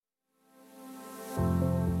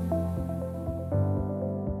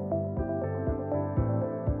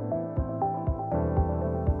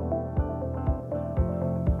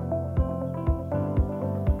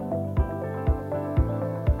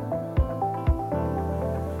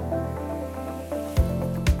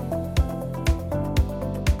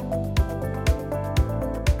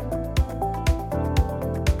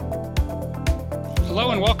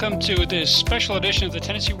Welcome to this special edition of the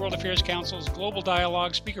Tennessee World Affairs Council's Global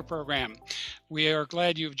Dialogue Speaker Program. We are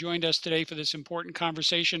glad you've joined us today for this important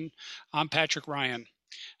conversation. I'm Patrick Ryan.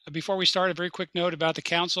 Before we start, a very quick note about the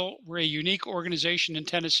Council. We're a unique organization in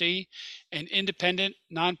Tennessee, an independent,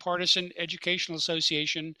 nonpartisan educational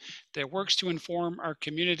association that works to inform our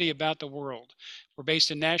community about the world. We're based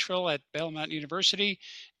in Nashville at Belmont University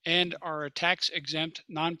and are a tax-exempt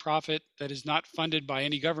nonprofit that is not funded by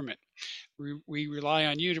any government. We rely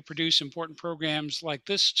on you to produce important programs like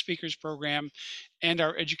this speakers program and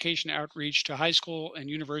our education outreach to high school and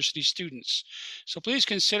university students. So please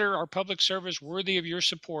consider our public service worthy of your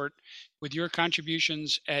support with your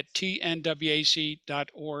contributions at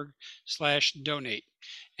tnwac.org/donate.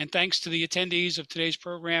 And thanks to the attendees of today's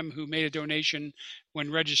program who made a donation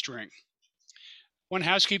when registering. One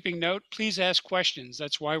housekeeping note, please ask questions.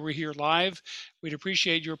 That's why we're here live. We'd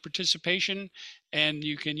appreciate your participation, and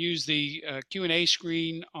you can use the Q&A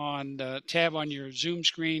screen on the tab on your Zoom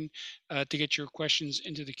screen to get your questions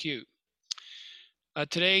into the queue.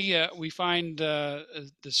 Today, we find the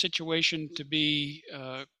situation to be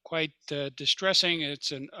quite distressing.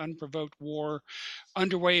 It's an unprovoked war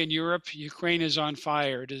underway in Europe. Ukraine is on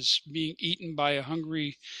fire. It is being eaten by a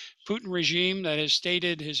hungry Putin regime that has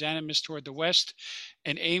stated his animus toward the West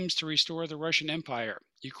and aims to restore the Russian Empire.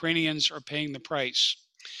 Ukrainians are paying the price.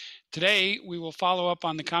 Today, we will follow up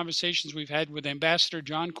on the conversations we've had with Ambassador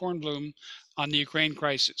John Kornblum on the Ukraine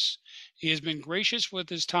crisis. He has been gracious with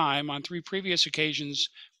his time on 3 previous occasions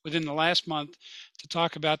within the last month to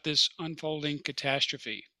talk about this unfolding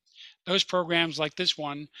catastrophe. Those programs like this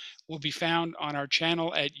one will be found on our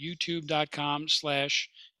channel at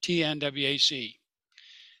youtube.com/TNWAC.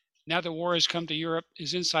 Now the war has come to Europe,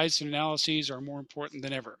 his insights and analyses are more important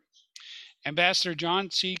than ever. Ambassador John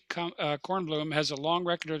C. Kornblum has a long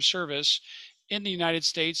record of service in the United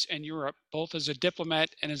States and Europe, both as a diplomat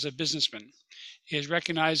and as a businessman. He is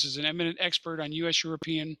recognized as an eminent expert on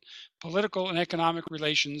U.S.-European political and economic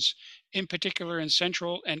relations, in particular in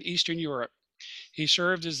Central and Eastern Europe. He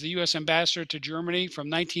served as the U.S. ambassador to Germany from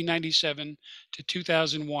 1997 to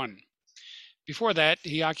 2001. Before that,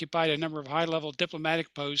 he occupied a number of high-level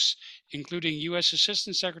diplomatic posts, including U.S.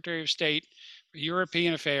 Assistant Secretary of State for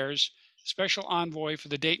European Affairs, Special Envoy for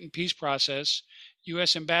the Dayton Peace Process,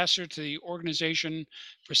 U.S. Ambassador to the Organization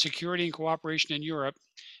for Security and Cooperation in Europe,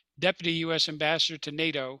 Deputy U.S. Ambassador to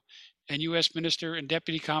NATO, and U.S. Minister and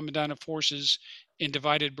Deputy Commandant of Forces in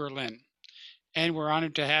divided Berlin. And we're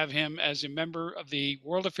honored to have him as a member of the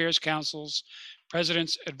World Affairs Council's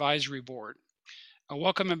President's Advisory Board.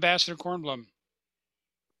 Welcome, Ambassador Kornblum.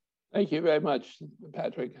 Thank you very much,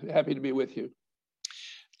 Patrick. Happy to be with you.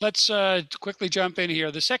 Let's quickly jump in here.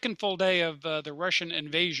 The second full day of the Russian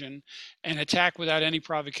invasion and attack without any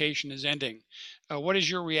provocation is ending. What is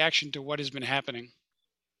your reaction to what has been happening?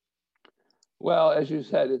 Well, as you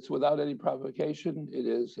said, it's without any provocation. It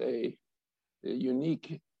is a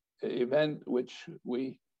unique event which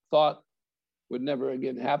we thought would never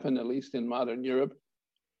again happen, at least in modern Europe,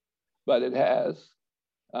 but it has.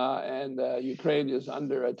 Ukraine is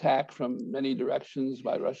under attack from many directions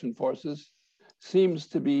by Russian forces. Seems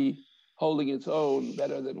to be holding its own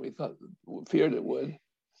better than we feared it would.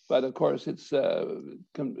 But of course, it's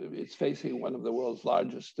facing one of the world's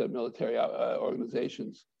largest military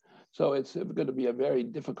organizations. So it's going to be a very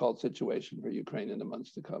difficult situation for Ukraine in the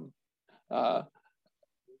months to come.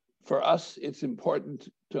 For us, it's important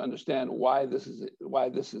to understand why this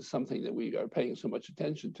is something that we are paying so much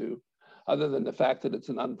attention to, other than the fact that it's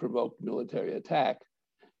an unprovoked military attack.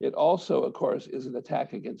 It also, of course, is an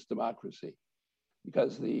attack against democracy,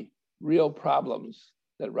 because the real problems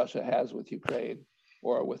that Russia has with Ukraine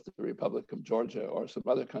or with the Republic of Georgia or some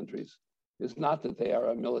other countries is not that they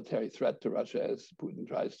are a military threat to Russia, as Putin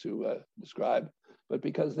tries to describe, but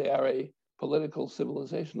because they are a political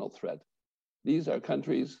civilizational threat. These are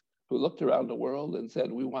countries who looked around the world and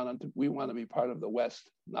said, we want to be part of the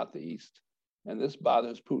West, not the East. And this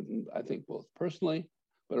bothers Putin, I think, both personally,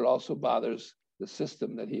 but it also bothers the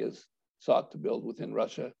system that he has sought to build within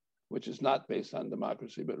Russia, which is not based on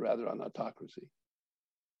democracy, but rather on autocracy.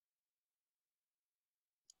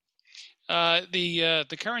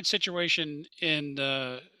 The current situation in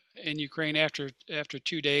Ukraine after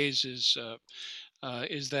 2 days is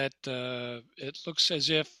that it looks as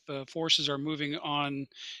if forces are moving on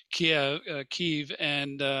Kyiv,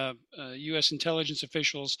 and U.S. intelligence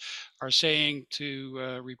officials are saying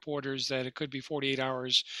to reporters that it could be 48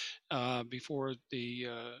 hours before the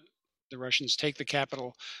the Russians take the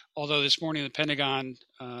capital. Although this morning the Pentagon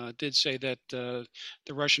did say that the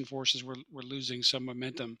Russian forces were losing some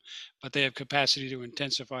momentum, but they have capacity to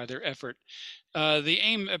intensify their effort. The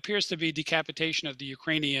aim appears to be decapitation of the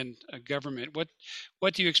Ukrainian government. What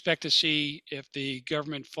do you expect to see if the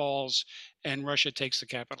government falls and Russia takes the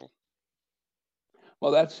capital?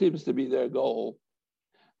 Well, that seems to be their goal.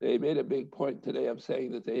 They made a big point today of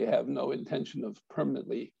saying that they have no intention of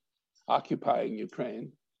permanently occupying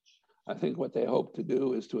Ukraine. I think what they hope to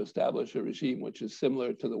do is to establish a regime which is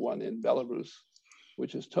similar to the one in Belarus,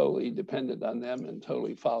 which is totally dependent on them and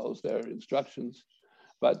totally follows their instructions,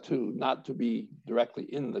 but not to be directly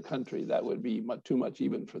in the country. That would be too much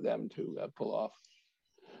even for them to pull off.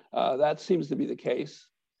 That seems to be the case.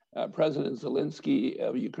 President Zelensky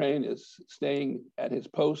of Ukraine is staying at his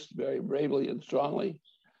post very bravely and strongly.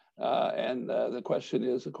 And the question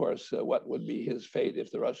is, of course, what would be his fate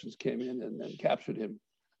if the Russians came in and captured him?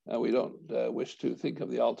 We don't wish to think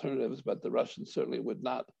of the alternatives, but the Russians certainly would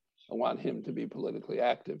not want him to be politically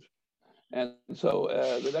active. And so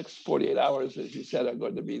the next 48 hours, as you said, are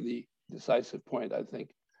going to be the decisive point, I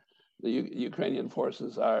think. The Ukrainian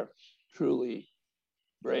forces are truly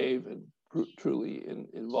brave and truly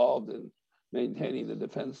involved in maintaining the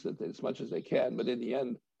defense as much as they can. But in the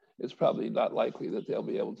end, it's probably not likely that they'll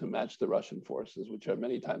be able to match the Russian forces, which are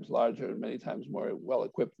many times larger and many times more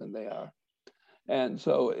well-equipped than they are. And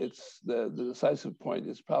so it's the decisive point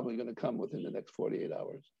is probably going to come within the next 48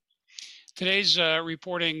 hours. Today's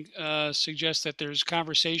reporting suggests that there's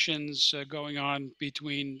conversations going on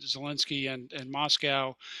between Zelensky and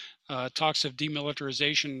Moscow, talks of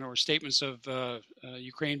demilitarization or statements of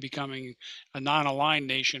Ukraine becoming a non-aligned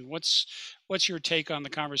nation. What's your take on the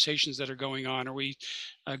conversations that are going on? Are we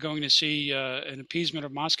going to see an appeasement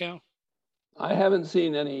of Moscow? I haven't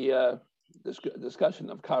seen any discussion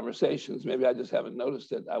of conversations. Maybe I just haven't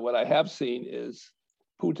noticed it. What I have seen is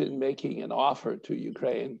Putin making an offer to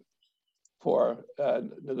Ukraine for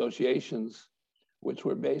negotiations, which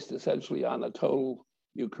were based essentially on a total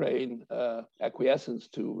Ukraine acquiescence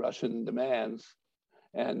to Russian demands.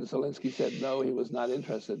 And Zelensky said, no, he was not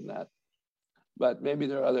interested in that. But maybe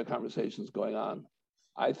there are other conversations going on.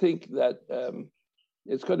 I think that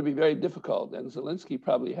it's going to be very difficult. And Zelensky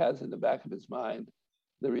probably has in the back of his mind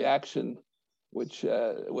the reaction which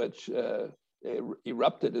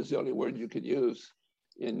erupted is the only word you could use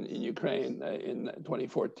in Ukraine in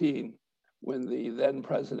 2014, when the then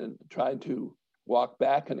president tried to walk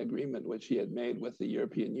back an agreement which he had made with the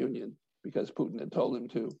European Union because Putin had told him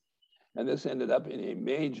to. And this ended up in a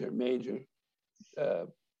major, many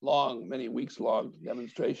weeks long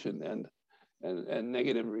demonstration and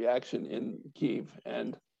negative reaction in Kyiv.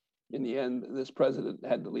 And in the end, this president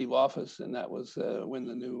had to leave office, and that was when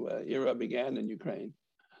the new era began in Ukraine.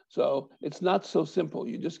 So it's not so simple.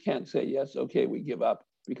 You just can't say, yes, okay, we give up,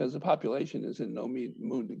 because the population is in no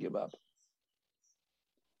mood to give up.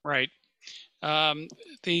 Right.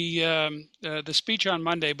 The speech on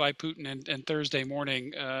Monday by Putin and Thursday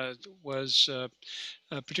morning was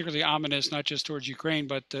particularly ominous, not just towards Ukraine,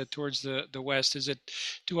 but towards the West. Is it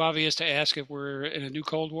too obvious to ask if we're in a new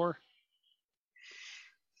Cold War?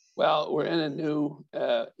 Well, we're in a new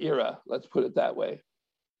era, let's put it that way.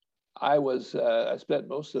 I spent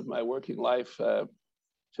most of my working life,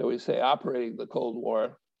 shall we say, operating the Cold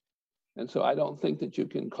War. And so I don't think that you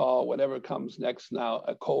can call whatever comes next now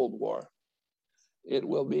a Cold War.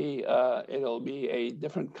 It'll be a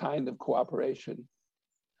different kind of cooperation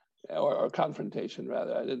or confrontation,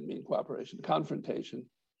 rather. I didn't mean cooperation, confrontation,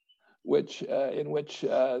 in which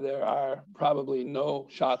there are probably no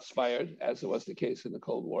shots fired, as was the case in the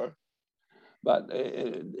Cold War, but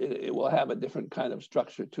it will have a different kind of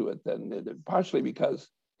structure to it partially because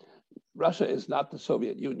Russia is not the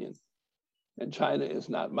Soviet Union and China is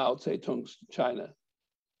not Mao Zedong's China.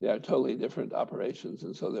 They are totally different operations,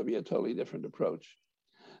 and so there'll be a totally different approach.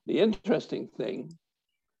 The interesting thing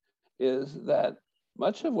is that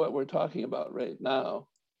much of what we're talking about right now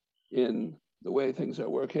in the way things are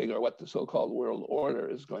working or what the so-called world order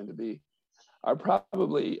is going to be are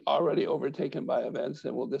probably already overtaken by events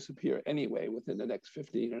and will disappear anyway within the next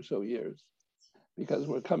 15 or so years, because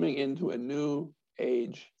we're coming into a new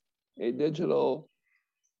age, a digital,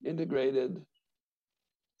 integrated,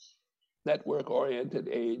 network-oriented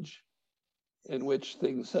age in which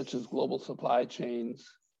things such as global supply chains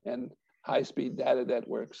and high-speed data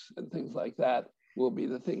networks and things like that will be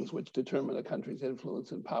the things which determine a country's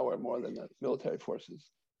influence and power more than the military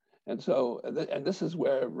forces. And so, and this is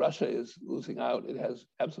where Russia is losing out. It has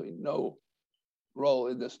absolutely no role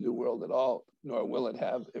in this new world at all, nor will it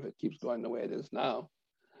have if it keeps going the way it is now.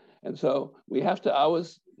 And so we have to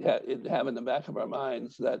always have in the back of our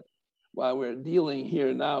minds that while we're dealing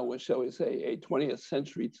here now with, shall we say, a 20th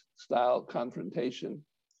century style confrontation,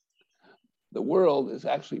 the world is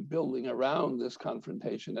actually building around this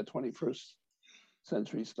confrontation a 21st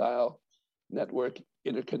century style network,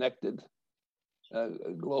 interconnected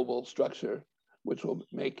global structure, which will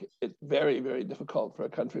make it very, very difficult for a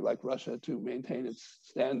country like Russia to maintain its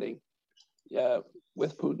standing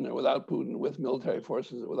with Putin or without Putin, with military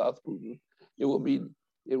forces or without Putin. It will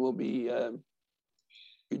be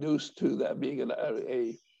reduced to that being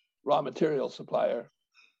a raw material supplier.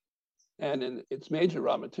 And in its major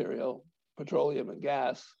raw material, petroleum and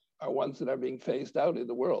gas, are ones that are being phased out in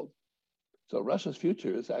the world. So Russia's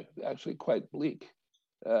future is actually quite bleak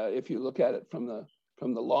if you look at it from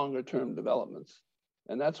the longer term developments.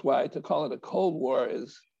 And that's why to call it a Cold War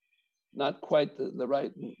is not quite the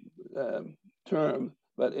right term,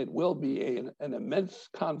 but it will be an immense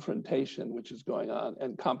confrontation which is going on,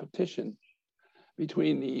 and competition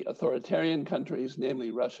between the authoritarian countries,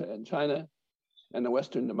 namely Russia and China, and the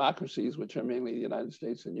Western democracies, which are mainly the United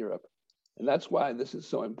States and Europe. And that's why this is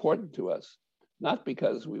so important to us, not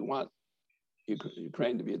because we want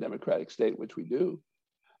Ukraine to be a democratic state, which we do,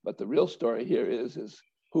 but the real story here is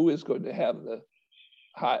who is going to have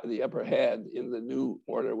the upper hand in the new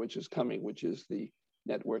order which is coming, which is the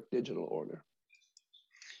network digital order.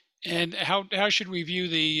 And how should we view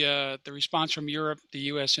the response from Europe, the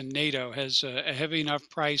U.S., and NATO? Has a heavy enough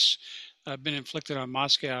price been inflicted on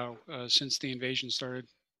Moscow since the invasion started?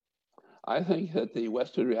 I think that the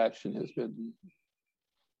Western reaction has been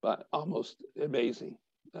almost amazing.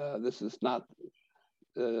 This is not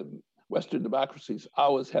Western democracies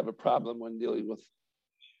always have a problem when dealing with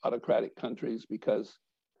autocratic countries, because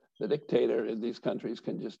the dictator in these countries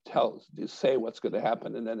can just say what's going to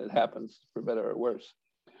happen, and then it happens for better or worse.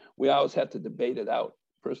 We always have to debate it out,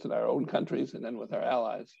 first in our own countries and then with our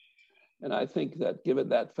allies. And I think that given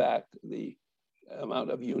that fact, the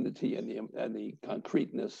amount of unity and the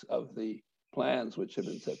concreteness of the plans which have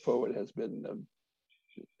been set forward has been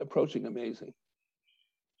approaching amazing.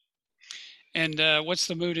 And what's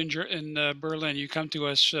the mood in Berlin? You come to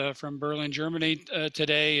us from Berlin, Germany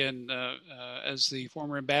today, and as the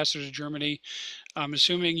former ambassador to Germany, I'm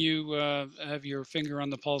assuming you have your finger on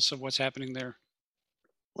the pulse of what's happening there.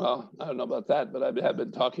 Well, I don't know about that, but I have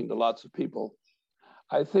been talking to lots of people.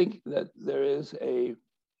 I think that there is a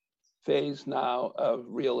phase now of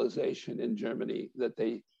realization in Germany that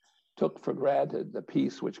they took for granted the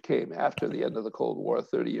peace which came after the end of the Cold War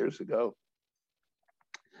 30 years ago,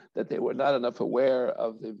 that they were not enough aware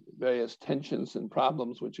of the various tensions and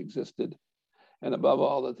problems which existed, and above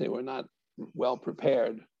all, that they were not well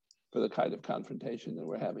prepared for the kind of confrontation that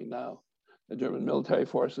we're having now. The German military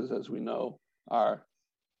forces, as we know, are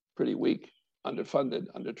pretty weak, underfunded,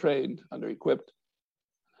 undertrained, underequipped,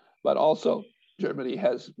 but also Germany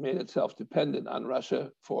has made itself dependent on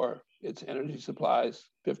Russia for its energy supplies.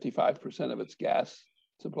 55% of its gas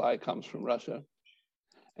supply comes from Russia.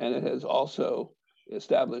 And it has also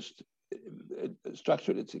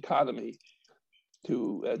structured its economy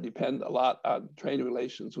to depend a lot on trade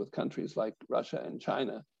relations with countries like Russia and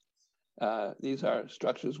China. These are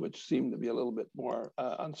structures which seem to be a little bit more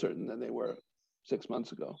uncertain than they were 6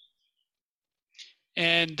 months ago.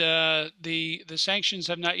 And the sanctions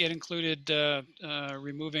have not yet included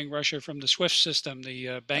removing Russia from the SWIFT system,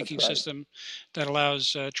 the banking system that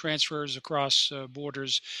allows transfers across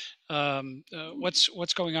borders.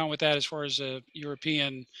 What's going on with that as far as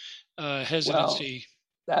European hesitancy?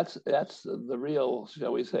 Well, that's the real,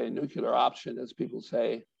 shall we say, nuclear option, as people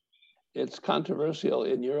say. It's controversial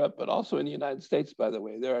in Europe, but also in the United States, by the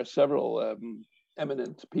way. There are several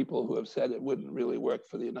eminent people who have said it wouldn't really work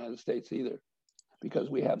for the United States either,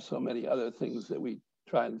 because we have so many other things that we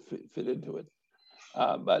try and fit into it.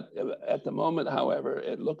 But at the moment, however,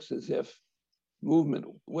 it looks as if movement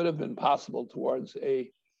would have been possible towards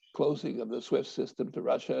a closing of the SWIFT system to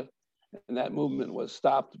Russia. And that movement was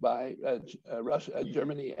stopped by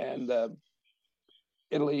Germany and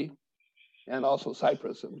Italy, and also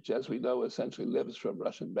Cyprus, which, as we know, essentially lives from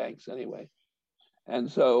Russian banks anyway.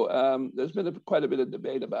 And so there's been quite a bit of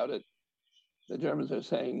debate about it. The Germans are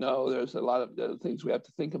saying, no, there's a lot of things we have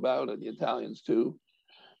to think about, and the Italians too.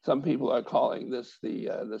 Some people are calling this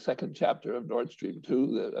the second chapter of Nord Stream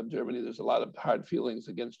 2 of Germany. There's a lot of hard feelings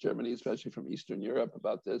against Germany, especially from Eastern Europe,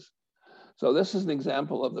 about this. So this is an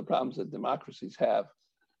example of the problems that democracies have.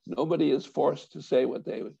 Nobody is forced to say what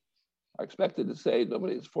they are expected to say.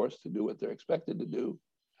 Nobody is forced to do what they're expected to do.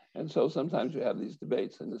 And so sometimes you have these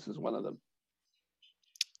debates, and this is one of them.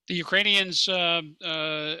 The Ukrainians,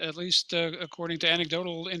 at least according to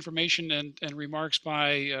anecdotal information and remarks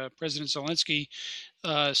by President Zelensky,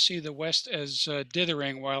 see the West as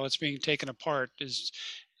dithering while it's being taken apart.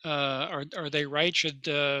 Are they right? Should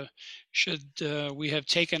we have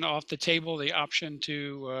taken off the table the option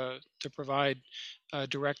to provide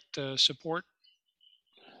direct support?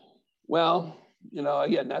 Well,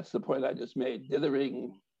 again, that's the point I just made.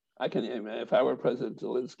 Dithering, if I were President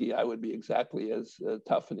Zelensky, I would be exactly as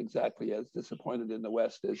tough and exactly as disappointed in the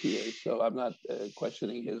West as he is. So I'm not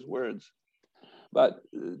questioning his words. But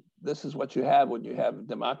this is what you have when you have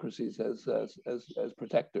democracies as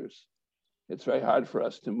protectors. It's very hard for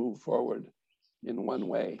us to move forward in one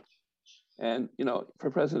way. And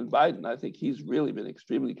for President Biden, I think he's really been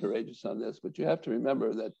extremely courageous on this. But you have to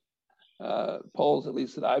remember that polls, at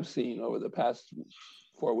least that I've seen over the past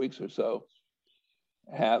 4 weeks or so,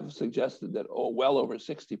 have suggested that well over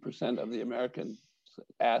 60% of the Americans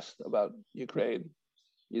asked about Ukraine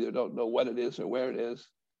either don't know what it is or where it is,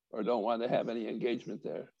 or don't want to have any engagement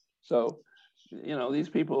there. So, these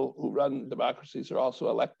people who run democracies are also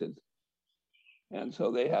elected. And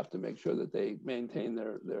so they have to make sure that they maintain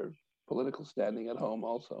their political standing at home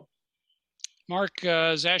also. Mark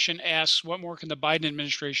Zashin asks, what more can the Biden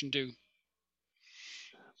administration do?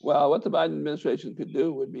 Well, what the Biden administration could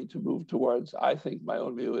do would be to move towards, I think my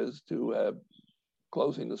own view is to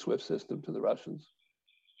closing the SWIFT system to the Russians.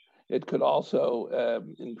 It could also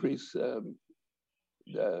increase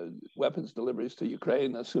weapons deliveries to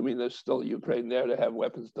Ukraine, assuming there's still Ukraine there to have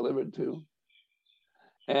weapons delivered to.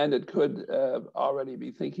 And it could already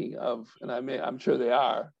be thinking of, and I'm sure they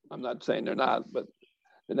are, I'm not saying they're not, but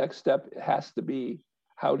the next step has to be,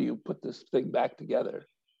 how do you put this thing back together?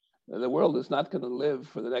 The world is not going to live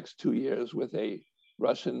for the next 2 years with a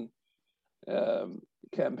Russian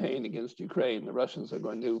campaign against Ukraine. The Russians are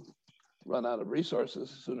going to run out of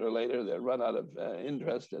resources sooner or later. They'll run out of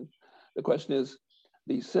interest. And the question is,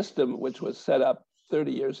 the system which was set up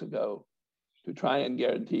 30 years ago to try and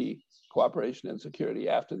guarantee cooperation and security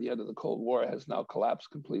after the end of the Cold War has now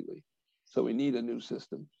collapsed completely. So we need a new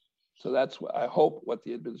system. So that's what I hope what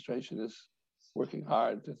the administration is working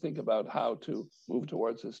hard to think about, how to move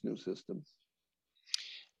towards this new system.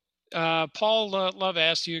 Paul Love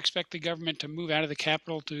asked, do you expect the government to move out of the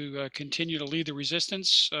Capitol to continue to lead the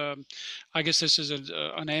resistance? I guess this is an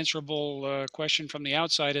unanswerable question from the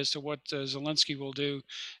outside as to what Zelensky will do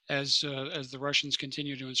as the Russians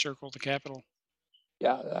continue to encircle the Capitol.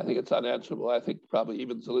 Yeah, I think it's unanswerable. I think probably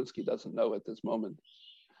even Zelensky doesn't know at this moment.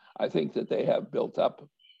 I think that they have built up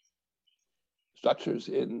structures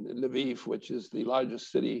in Lviv, which is the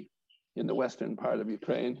largest city in the western part of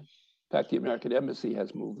Ukraine. In fact, the American embassy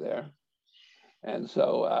has moved there. And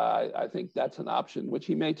so I think that's an option which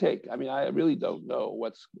he may take. I mean, I really don't know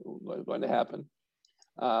what's going to happen.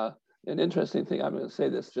 An interesting thing, I'm going to say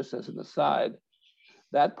this just as an aside,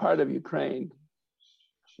 that part of Ukraine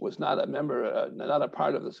was not a member, not a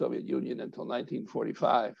part of the Soviet Union until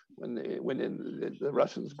 1945, when the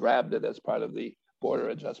Russians grabbed it as part of the border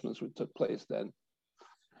adjustments which took place then.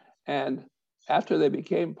 And after they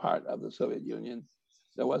became part of the Soviet Union,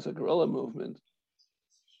 there was a guerrilla movement,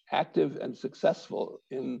 active and successful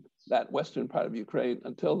in that western part of Ukraine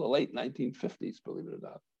until the late 1950s, believe it or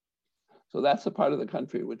not. So that's a part of the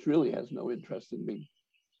country which really has no interest in being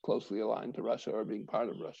closely aligned to Russia or being part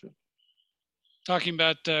of Russia. Talking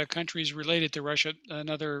about countries related to Russia,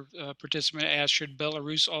 another participant asked, should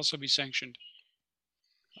Belarus also be sanctioned?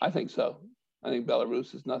 I think so. I think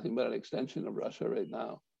Belarus is nothing but an extension of Russia right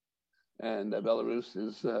now. And Belarus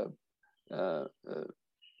is,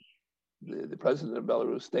 the president of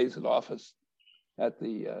Belarus stays in office at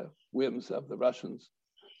the whims of the Russians.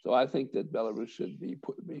 So I think that Belarus should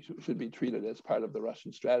be treated as part of the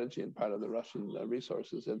Russian strategy and part of the Russian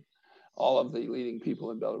resources. And all of the leading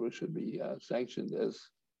people in Belarus should be sanctioned as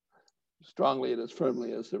strongly and as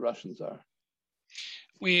firmly as the Russians are.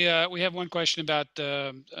 We have one question about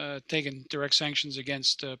taking direct sanctions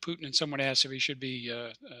against Putin, and someone asked if he should be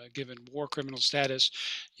given war criminal status.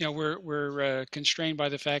 You know, we're constrained by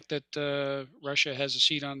the fact that Russia has a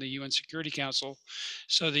seat on the UN Security Council,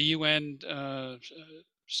 so the UN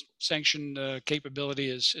sanction capability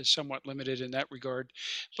is somewhat limited in that regard.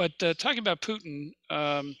 But talking about Putin,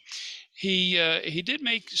 he did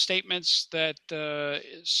make statements that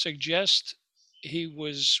suggest he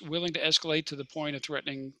was willing to escalate to the point of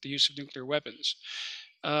threatening the use of nuclear weapons.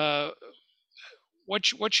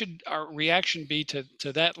 What should our reaction be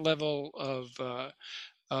to that level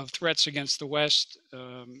of threats against the West?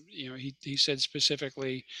 You know, he said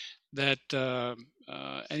specifically that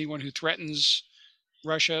anyone who threatens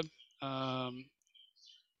Russia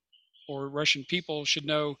or Russian people should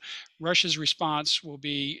know Russia's response will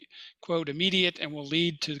be, quote, immediate and will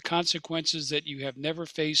lead to consequences that you have never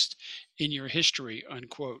faced in your history,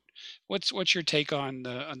 unquote. What's your take on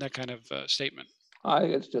that kind of statement? I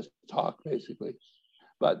think it's just talk, basically.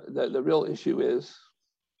 But the real issue is,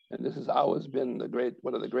 and this has always been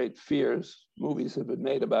one of the great fears, movies have been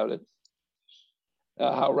made about it,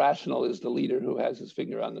 how rational is the leader who has his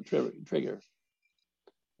finger on the trigger.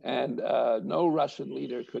 And no Russian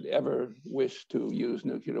leader could ever wish to use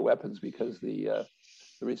nuclear weapons because the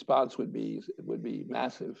response would be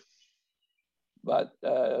massive. But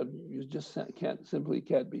you just simply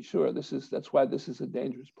can't be sure. That's why this is a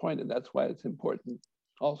dangerous point, and that's why it's important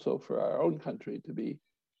also for our own country to be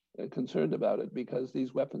concerned about it, because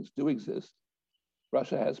these weapons do exist.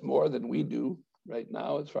 Russia has more than we do right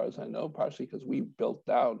now, as far as I know, partially because we built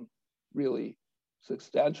down really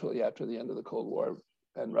substantially after the end of the Cold War,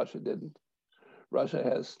 and Russia didn't. Russia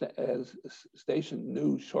has stationed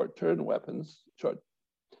new short-term weapons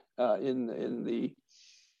in the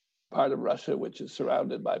part of Russia which is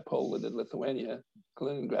surrounded by Poland and Lithuania.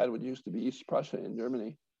 Kaliningrad would used to be East Prussia in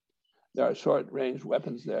Germany. There are short-range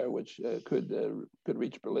weapons there which could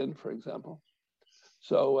reach Berlin, for example.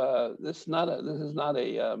 So this is not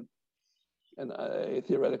a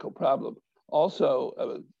theoretical problem. Also,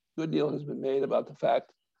 a good deal has been made about the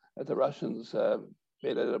fact that the Russians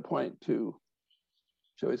made it a point to,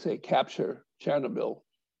 shall we say, capture Chernobyl,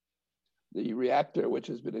 the reactor, which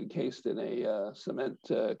has been encased in a cement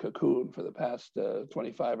cocoon for the past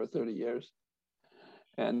 25 or 30 years.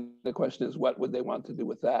 And the question is, what would they want to do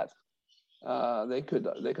with that? They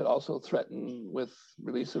could also threaten with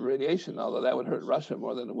release of radiation, although that would hurt Russia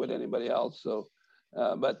more than it would anybody else. So,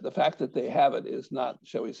 but the fact that they have it is not,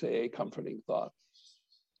 shall we say, a comforting thought.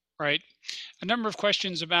 Right. A number of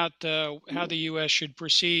questions about how the U.S. should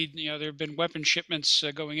proceed. You know, there have been weapon shipments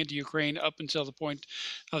going into Ukraine up until the point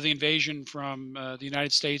of the invasion from the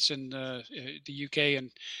United States and the UK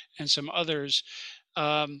and some others.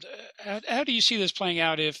 How do you see this playing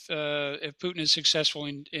out if Putin is successful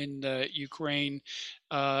in Ukraine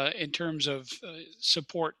in terms of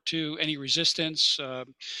support to any resistance?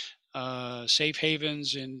 Safe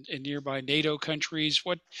havens in nearby NATO countries.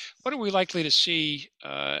 What are we likely to see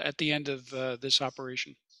at the end of this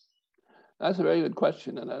operation? That's a very good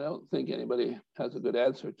question, and I don't think anybody has a good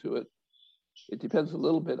answer to it. It depends a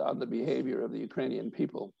little bit on the behavior of the Ukrainian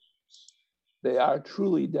people. They are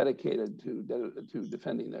truly dedicated to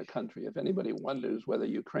defending their country. If anybody wonders whether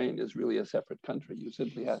Ukraine is really a separate country, you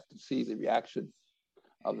simply have to see the reaction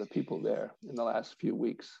of the people there in the last few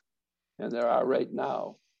weeks. And there are right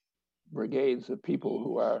now brigades of people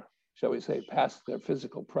who are, shall we say, past their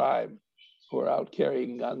physical prime, who are out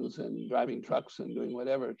carrying guns and driving trucks and doing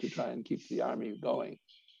whatever to try and keep the army going.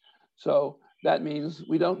 So that means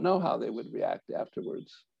we don't know how they would react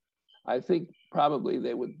afterwards. I think probably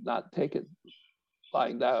they would not take it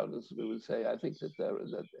lying down, as we would say. I think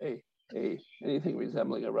that anything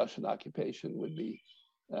resembling a Russian occupation would be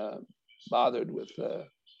bothered with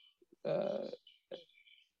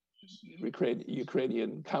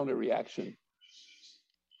Ukrainian counter-reaction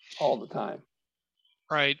all the time.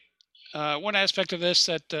 Right. One aspect of this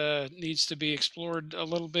that needs to be explored a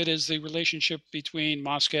little bit is the relationship between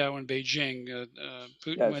Moscow and Beijing.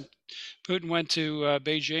 Putin went to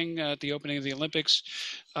Beijing at the opening of the Olympics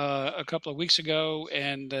a couple of weeks ago,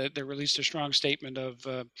 and they released a strong statement of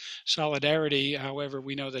solidarity. However,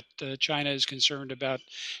 we know that China is concerned about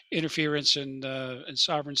interference in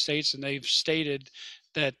sovereign states, and they've stated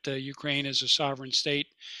that Ukraine is a sovereign state.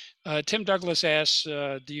 Tim Douglas asks,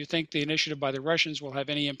 do you think the initiative by the Russians will have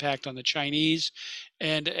any impact on the Chinese,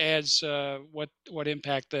 and adds what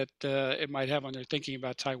impact that it might have on their thinking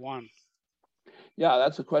about Taiwan? Yeah,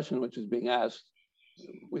 that's a question which is being asked.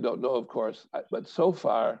 We don't know, of course, but so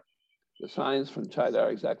far, the signs from China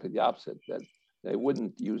are exactly the opposite, that they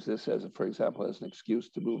wouldn't use this as, for example, as an excuse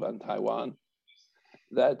to move on Taiwan,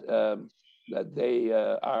 that they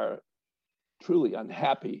are truly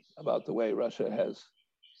unhappy about the way Russia has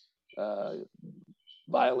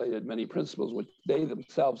violated many principles which they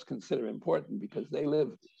themselves consider important, because they live,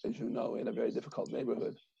 as you know, in a very difficult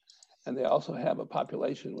neighborhood. And they also have a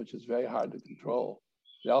population which is very hard to control.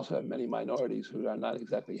 They also have many minorities who are not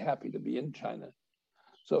exactly happy to be in China.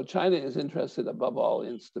 So China is interested above all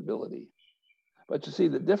in stability. But you see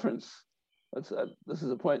the difference, this is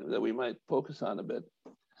a point that we might focus on a bit.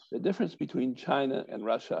 The difference between China and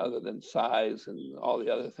Russia, other than size and all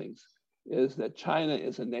the other things, is that China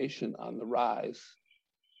is a nation on the rise,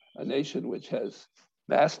 a nation which has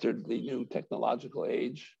mastered the new technological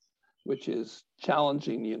age, which is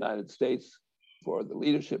challenging the United States for the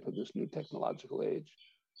leadership of this new technological age.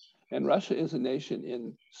 And Russia is a nation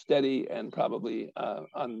in steady and probably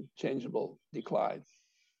unchangeable decline.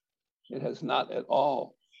 It has not at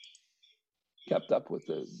all kept up with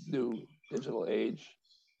the new digital age.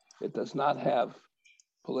 It does not have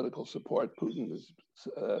political support. Putin is,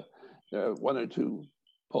 there are one or two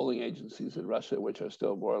polling agencies in Russia which are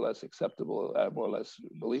still more or less acceptable, more or less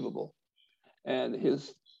believable. And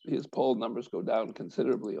his poll numbers go down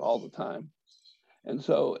considerably all the time. And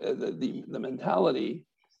so the mentality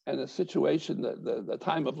and the situation, the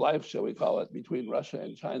time of life, shall we call it, between Russia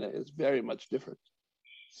and China is very much different.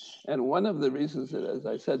 And one of the reasons that, as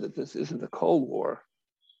I said, that this isn't a Cold War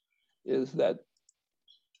is that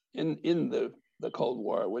in the Cold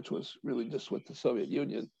War, which was really just with the Soviet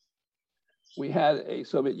Union, we had a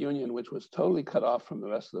Soviet Union which was totally cut off from the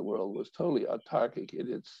rest of the world, was totally autarkic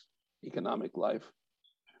in its economic life,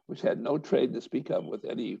 which had no trade to speak of with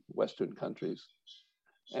any Western countries.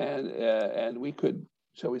 And we could,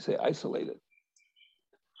 shall we say, isolate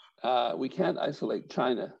it. We can't isolate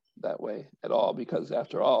China that way at all, because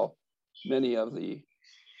after all, many of the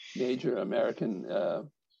major American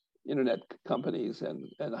internet companies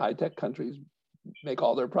and high-tech countries make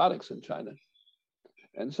all their products in China.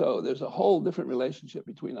 And so there's a whole different relationship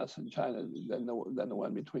between us and China than the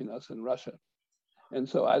one between us and Russia. And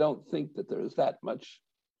so I don't think that there is that much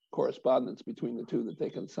correspondence between the two that they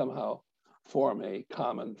can somehow form a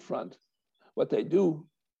common front. What they do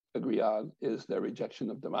agree on is their rejection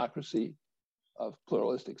of democracy, of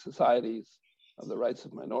pluralistic societies, of the rights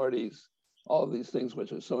of minorities, all of these things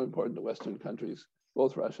which are so important to Western countries,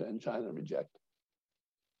 both Russia and China reject.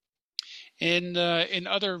 In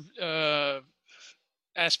other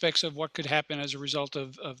aspects of what could happen as a result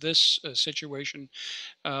of this situation,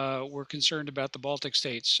 we're concerned about the Baltic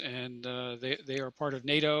states, and they are part of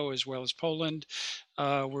NATO as well as Poland.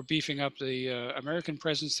 We're beefing up the American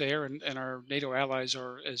presence there, and our NATO allies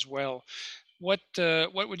are as well. What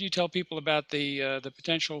would you tell people about the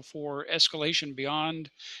potential for escalation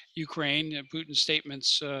beyond Ukraine? Putin's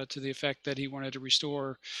statements to the effect that he wanted to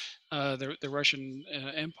restore the Russian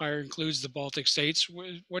Empire includes the Baltic states.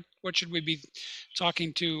 What should we be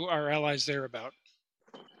talking to our allies there about?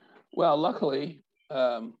 Well, luckily,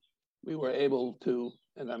 we were able to,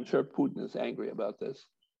 and I'm sure Putin is angry about this,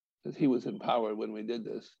 because he was in power when we did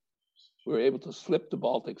this. We were able to slip the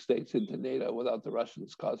Baltic states into NATO without the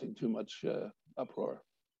Russians causing too much uproar.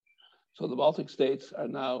 So the Baltic states are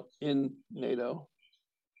now in NATO,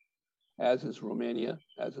 as is Romania,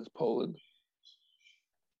 as is Poland.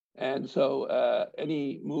 And so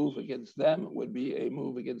any move against them would be a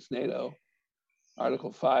move against NATO.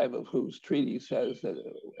 Article 5 of whose treaty says that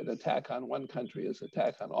an attack on one country is an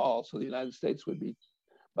attack on all. So the United States would be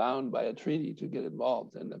bound by a treaty to get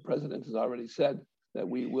involved. And the president has already said that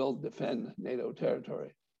we will defend NATO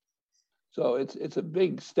territory. So it's a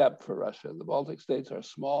big step for Russia. The Baltic states are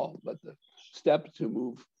small, but the step to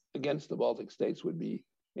move against the Baltic states would be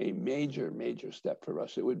a major, major step for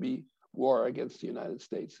Russia. It would be war against the United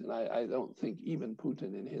States. And I don't think even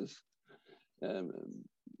Putin in his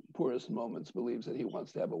poorest moments believes that he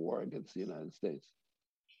wants to have a war against the United States.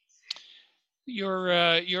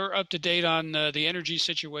 You're up to date on the energy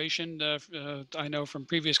situation. I know from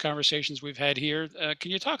previous conversations we've had here.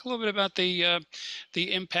 Can you talk a little bit about the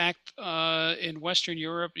impact in Western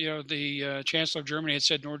Europe? You know, the Chancellor of Germany had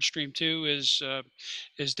said Nord Stream 2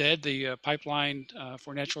 is dead. The pipeline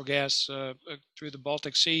for natural gas through the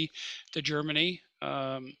Baltic Sea to Germany.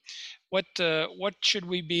 What should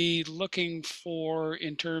we be looking for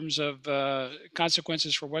in terms of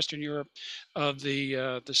consequences for Western Europe of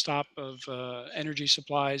the stop of energy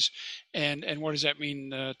supplies, and what does that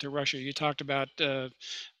mean to Russia? You talked about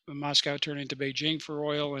Moscow turning to Beijing for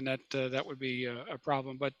oil, and that would be a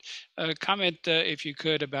problem. But comment, if you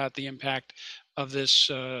could, about the impact of this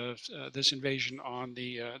this invasion on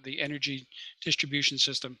the energy distribution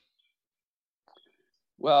system.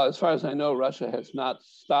 Well, as far as I know, Russia has not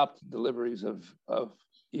stopped deliveries of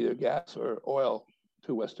either gas or oil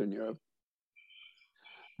to Western Europe.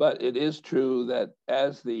 But it is true that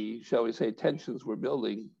as the, shall we say, tensions were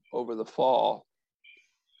building over the fall,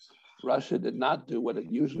 Russia did not do what it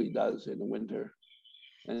usually does in the winter,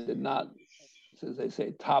 and did not, as they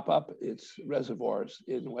say, top up its reservoirs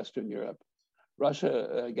in Western Europe.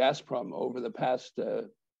 Russia, Gazprom, over the past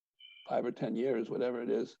 5 or 10 years, whatever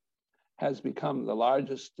it is, has become the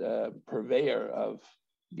largest purveyor of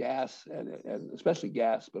gas, and especially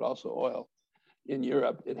gas, but also oil in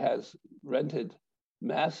Europe. It has rented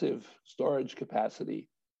massive storage capacity,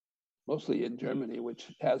 mostly in Germany,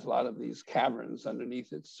 which has a lot of these caverns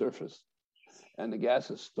underneath its surface. And the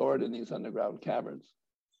gas is stored in these underground caverns.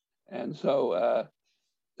 And so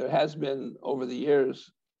there has been, over the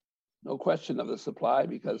years, no question of the supply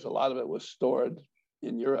because a lot of it was stored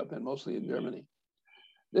in Europe and mostly in Germany.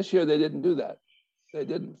 This year they didn't do that. They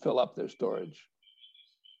didn't fill up their storage,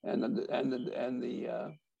 and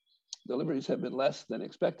the deliveries have been less than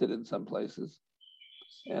expected in some places,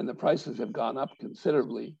 and the prices have gone up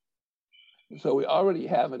considerably. And so we already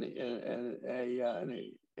have a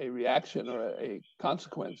reaction or a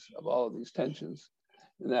consequence of all of these tensions,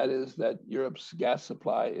 and that is that Europe's gas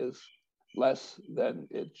supply is less than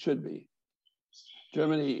it should be.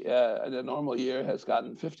 Germany, in a normal year, has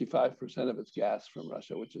gotten 55% of its gas from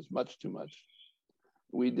Russia, which is much too much.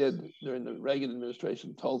 We did, during the Reagan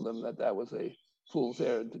administration, told them that that was a fool's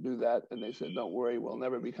errand to do that. And they said, don't worry, we'll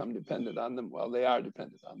never become dependent on them. Well, they are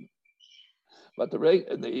dependent on them. But the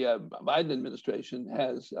Biden administration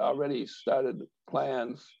has already started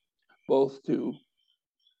plans both to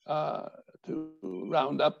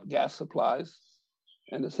round up gas supplies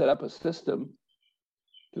and to set up a system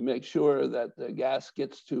to make sure that the gas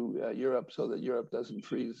gets to Europe so that Europe doesn't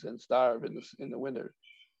freeze and starve in the winter.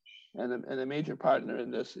 And a major partner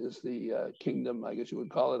in this is the kingdom, I guess you would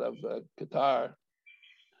call it, of Qatar,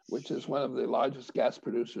 which is one of the largest gas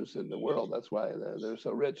producers in the world. That's why they're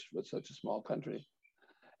so rich with such a small country.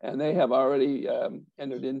 And they have already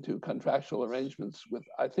entered into contractual arrangements with,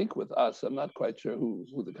 I think with us, I'm not quite sure who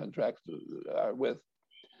the contracts are with,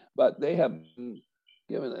 but they have been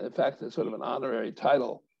given, in fact, a sort of an honorary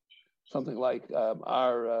title, something like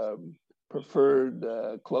our preferred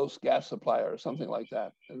close gas supplier or something like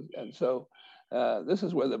that. And so this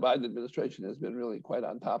is where the Biden administration has been really quite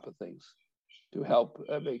on top of things to help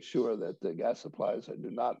make sure that the gas supplies do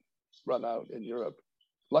not run out in Europe.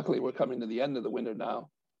 Luckily, we're coming to the end of the winter now.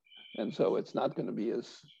 And so it's not going to be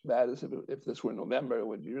as bad as if this were November. It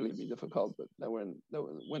would really be difficult, but the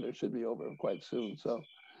winter should be over quite soon. So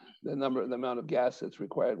the amount of gas that's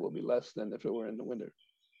required will be less than if it were in the winter.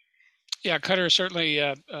 Yeah, Qatar is certainly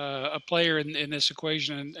a player in this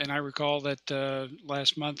equation. And I recall that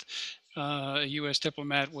last month, a U.S.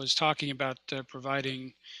 diplomat was talking about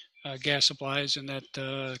providing gas supplies, and that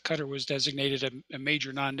Qatar was designated a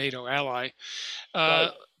major non-NATO ally.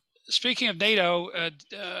 Right. Speaking of NATO,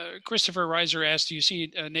 Christopher Reiser asked, do you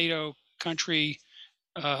see a NATO country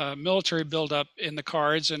military buildup in the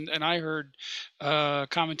cards? And I heard a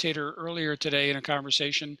commentator earlier today in a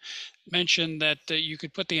conversation mention that you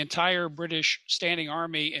could put the entire British standing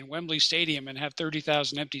army in Wembley Stadium and have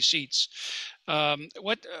 30,000 empty seats.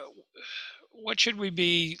 What should we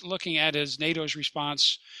be looking at as NATO's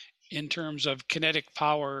response in terms of kinetic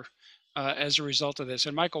power as a result of this?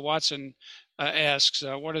 And Michael Watson asks,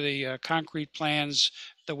 what are the concrete plans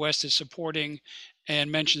the West is supporting,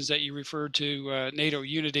 and mentions that you referred to NATO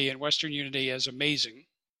unity and Western unity as amazing.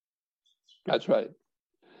 That's right.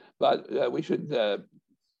 But we should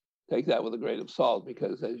take that with a grain of salt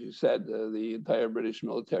because, as you said, the entire British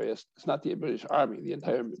military, it's not the British Army, the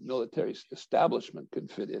entire military establishment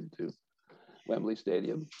could fit into Wembley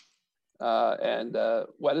Stadium. And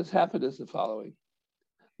what has happened is the following.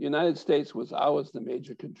 The United States was always the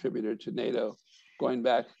major contributor to NATO going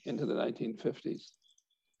back into the 1950s.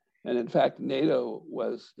 And in fact, NATO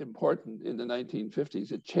was important in the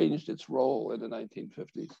 1950s. It changed its role in the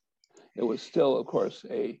 1950s. It was still, of course,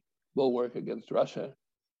 a bulwark against Russia.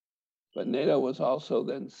 But NATO was also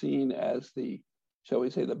then seen as the, shall we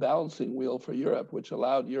say, the balancing wheel for Europe, which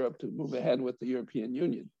allowed Europe to move ahead with the European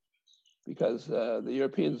Union. Because the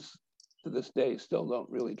Europeans to this day still don't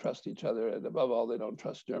really trust each other. And above all, they don't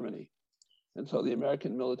trust Germany. And so the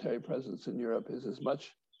American military presence in Europe is as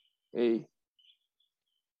much a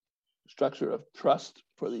structure of trust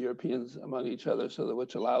for the Europeans among each other, so that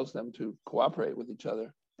which allows them to cooperate with each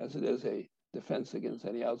other, as it is a defense against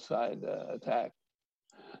any outside attack.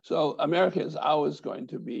 So America is always going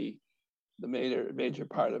to be the major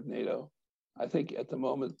part of NATO. I think at the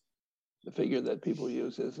moment, the figure that people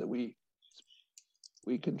use is that we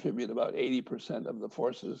contribute about 80% of the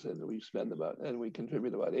forces, and we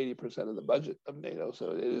contribute about 80% of the budget of NATO.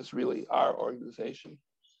 So it is really our organization.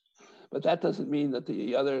 But that doesn't mean that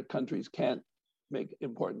the other countries can't make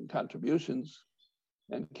important contributions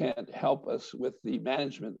and can't help us with the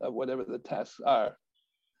management of whatever the tasks are.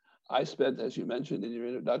 I spent, as you mentioned in your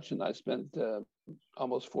introduction, I spent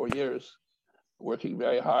almost 4 years working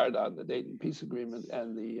very hard on the Dayton Peace Agreement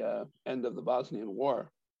and the end of the Bosnian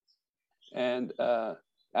War. And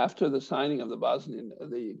after the signing of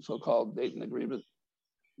the so-called Dayton Agreement,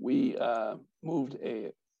 we moved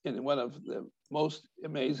in one of the most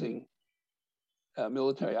amazing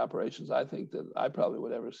military operations I think that I probably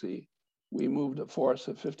would ever see. We moved a force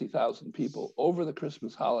of 50,000 people over the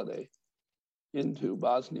Christmas holiday into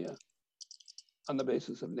Bosnia on the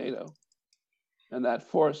basis of NATO. And that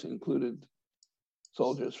force included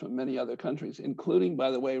soldiers from many other countries, including,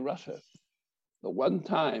 by the way, Russia. The one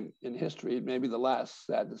time in history, maybe the last,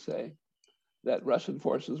 sad to say, that Russian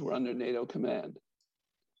forces were under NATO command.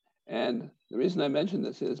 And the reason I mention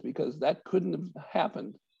this is because that couldn't have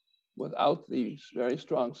happened without the very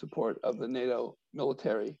strong support of the NATO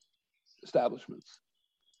military establishments.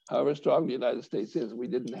 However strong the United States is, we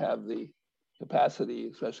didn't have the capacity,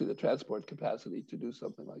 especially the transport capacity, to do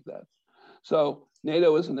something like that. So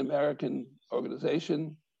NATO is an American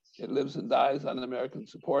organization. It lives and dies on American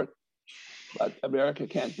support, but America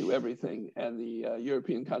can't do everything. And the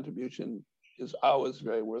European contribution is always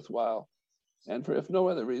very worthwhile. And for if no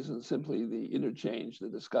other reason, simply the interchange, the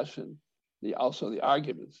discussion, also the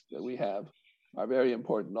arguments that we have are very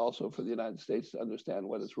important also for the United States to understand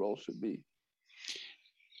what its role should be.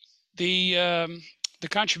 The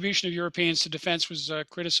contribution of Europeans to defense was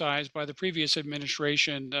criticized by the previous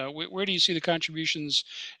administration. Where do you see the contributions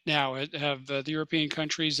now? Have the European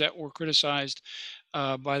countries that were criticized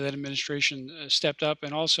by that administration stepped up?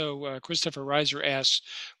 And also, Christopher Reiser asks,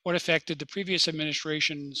 what effect did the previous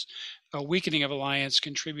administration's weakening of alliance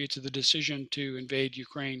contribute to the decision to invade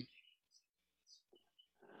Ukraine?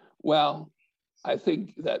 Well, I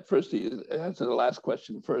think that first, to answer the last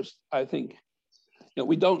question first, I think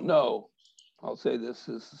we don't know. I'll say this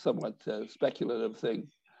is a somewhat speculative thing.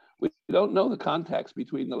 We don't know the contacts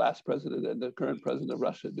between the last president and the current president of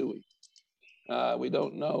Russia, do we? We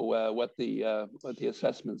don't know what the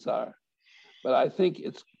assessments are. But I think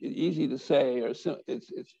it's easy to say, or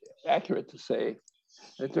it's accurate to say,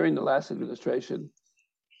 that during the last administration,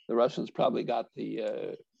 the Russians probably got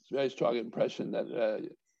the very strong impression that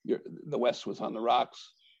the West was on the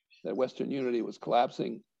rocks, that Western unity was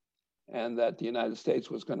collapsing, and that the United States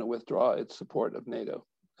was going to withdraw its support of NATO.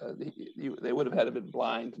 They would have had to been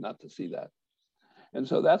blind not to see that. And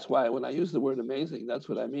so that's why when I use the word amazing, that's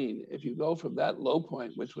what I mean. If you go from that low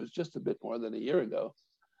point, which was just a bit more than a year ago,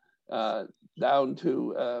 down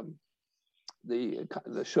to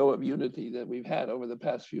the show of unity that we've had over the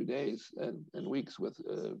past few days and weeks with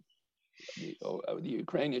the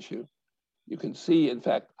Ukraine issue, you can see, in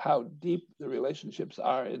fact, how deep the relationships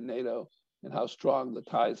are in NATO and how strong the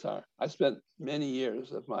ties are. I spent many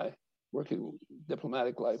years of my working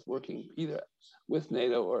diplomatic life working either with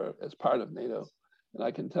NATO or as part of NATO. And I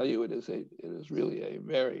can tell you it is really a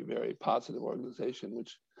very, very positive organization,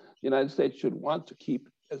 which the United States should want to keep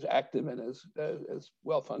as active and as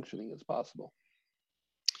well functioning as possible.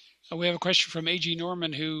 We have a question from A.G.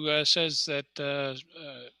 Norman, who says that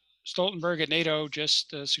Stoltenberg at NATO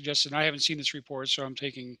just suggested, and I haven't seen this report, so I'm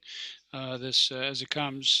taking this as it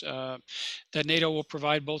comes, that NATO will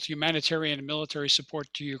provide both humanitarian and military support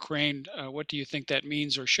to Ukraine. What do you think that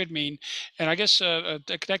means or should mean? And I guess a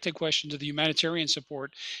connected question to the humanitarian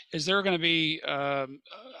support, is there going to be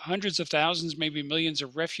hundreds of thousands, maybe millions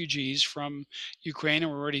of refugees from Ukraine?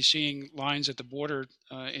 And we're already seeing lines at the border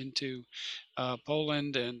into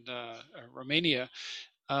Poland and Romania.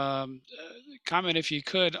 Comment, if you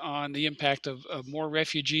could, on the impact of more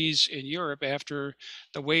refugees in Europe after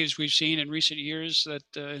the waves we've seen in recent years that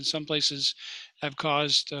in some places have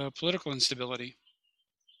caused political instability.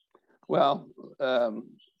 Well,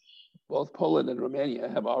 both Poland and Romania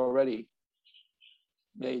have already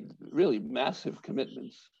made really massive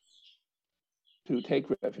commitments to take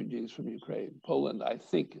refugees from Ukraine. Poland, I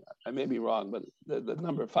think, I may be wrong, but the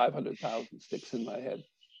number 500,000 sticks in my head.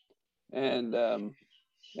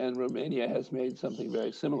 And Romania has made something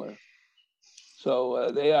very similar.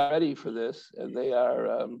 So they are ready for this, and they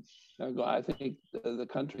are, I think the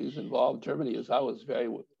countries involved, Germany is always very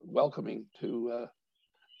welcoming to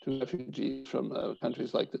refugees from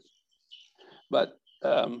countries like this. But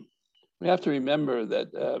we have to remember that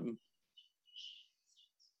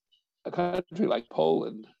a country like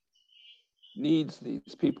Poland needs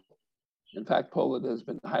these people. In fact, Poland has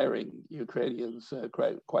been hiring Ukrainians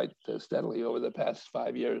quite steadily over the past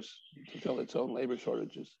 5 years to fill its own labor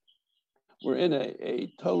shortages. We're in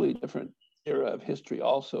a totally different era of history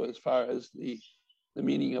also, as far as the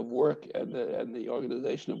meaning of work and the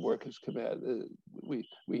organization of work is commanded. We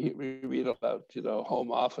read about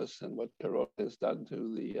home office and what Corona has done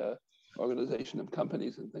to the organization of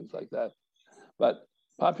companies and things like that. But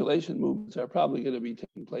population movements are probably going to be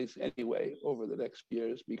taking place anyway over the next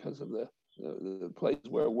years, because of the places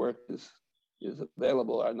where work is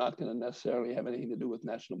available are not going to necessarily have anything to do with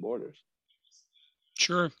national borders.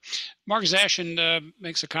 Sure. Mark Zashin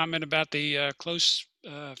makes a comment about the close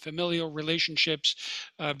familial relationships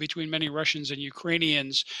between many Russians and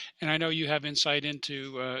Ukrainians. And I know you have insight into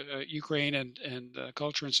Ukraine and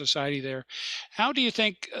culture and society there. How do you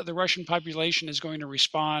think the Russian population is going to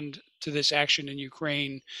respond to this action in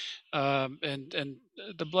Ukraine, and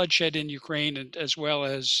the bloodshed in Ukraine, and as well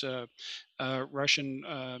as Russian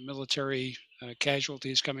military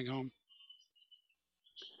casualties coming home?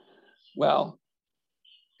 Well,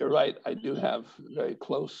 you're right. I do have very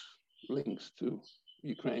close links to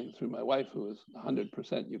Ukraine through my wife, who is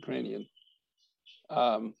 100% Ukrainian.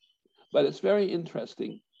 But it's very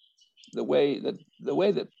interesting the way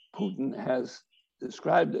that Putin has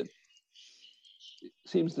described it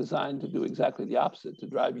seems designed to do exactly the opposite, to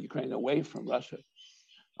drive Ukraine away from Russia.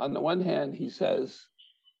 On the one hand, he says,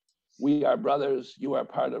 we are brothers, you are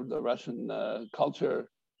part of the Russian culture.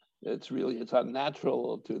 It's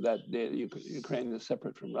unnatural to that Ukraine is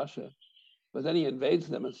separate from Russia. But then he invades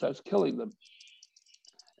them and starts killing them.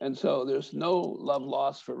 And so there's no love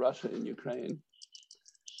lost for Russia in Ukraine.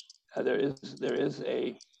 There is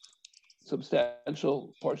a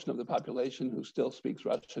substantial portion of the population who still speaks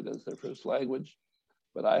Russian as their first language.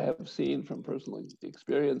 But I have seen from personal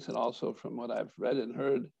experience and also from what I've read and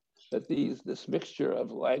heard that this mixture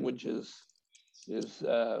of languages is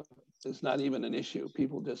not even an issue.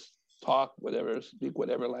 People just speak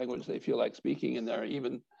whatever language they feel like speaking, and there are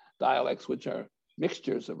even dialects which are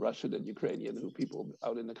mixtures of Russian and Ukrainian who people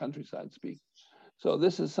out in the countryside speak. So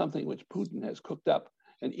this is something which Putin has cooked up,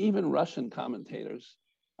 and even Russian commentators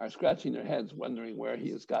are scratching their heads wondering where he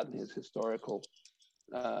has gotten his historical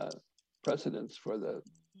precedents for the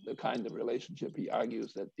kind of relationship he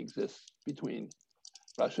argues that exists between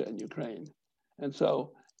Russia and Ukraine. And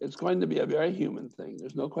so it's going to be a very human thing.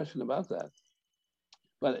 There's no question about that.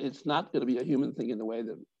 But it's not going to be a human thing in the way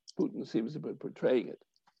that Putin seems to be portraying it.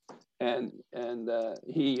 And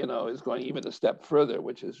he, is going even a step further,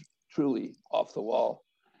 which is truly off the wall,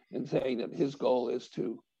 in saying that his goal is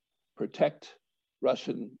to protect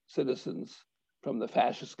Russian citizens from the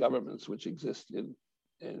fascist governments which exist in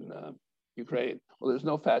Ukraine. Well, there's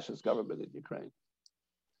no fascist government in Ukraine.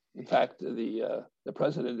 In fact, the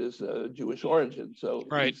president is Jewish origin, so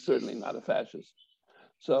Right. He's certainly not a fascist.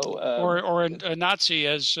 So, or a Nazi,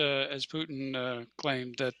 as Putin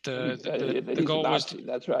claimed that the goal was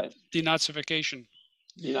that's right, denazification.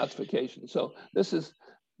 Denazification. So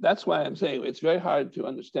that's why I'm saying it's very hard to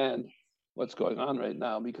understand what's going on right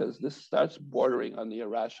now, because this starts bordering on the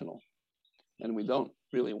irrational, and we don't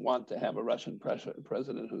really want to have a Russian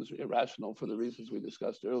president who's irrational for the reasons we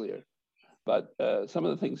discussed earlier. But some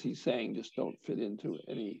of the things he's saying just don't fit into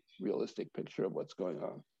any realistic picture of what's going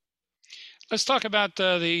on. Let's talk about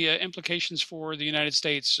the implications for the United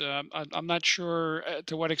States. I'm not sure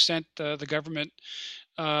to what extent the government,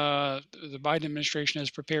 the Biden administration, has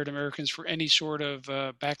prepared Americans for any sort of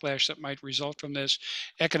backlash that might result from this.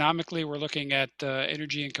 Economically, we're looking at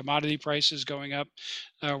energy and commodity prices going up.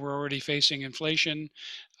 We're already facing inflation.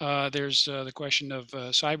 There's the question of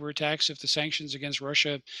cyber attacks. If the sanctions against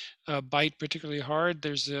Russia bite particularly hard,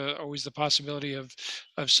 there's always the possibility of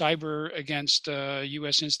cyber against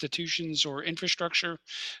U.S. institutions or infrastructure.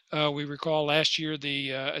 We recall last year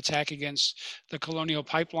the attack against the Colonial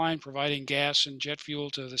Pipeline, providing gas and jet fuel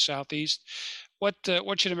to the Southeast. What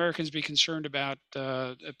should Americans be concerned about,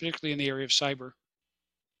 particularly in the area of cyber?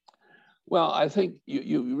 Well, I think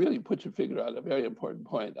you really put your finger on a very important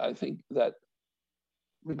point. I think that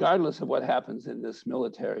regardless of what happens in this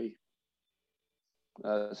military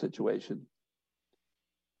situation,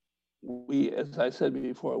 as I said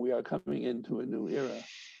before, we are coming into a new era.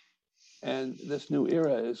 And this new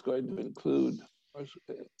era is going to include, or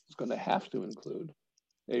it's going to have to include,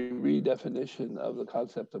 a redefinition of the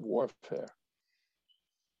concept of warfare.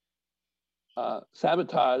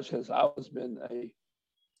 Sabotage has always been an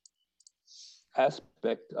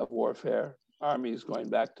aspect of warfare. Armies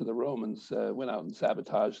going back to the Romans went out and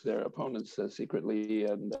sabotaged their opponents secretly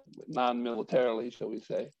and non-militarily, shall we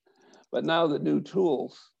say. But now the new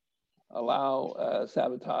tools allow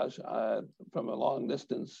sabotage from a long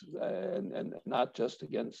distance and not just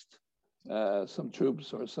against some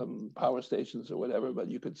troops or some power stations or whatever,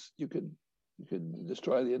 but you could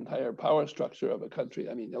destroy the entire power structure of a country.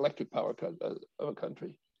 I mean, electric power of a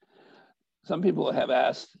country. Some people have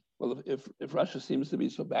asked, well, if Russia seems to be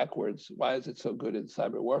so backwards, why is it so good in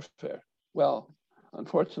cyber warfare? Well,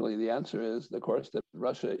 unfortunately, the answer is, of course, that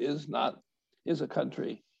Russia is a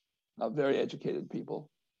country of very educated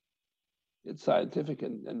people. Its scientific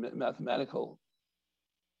and mathematical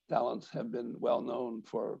talents have been well known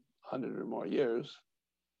for 100 or more years,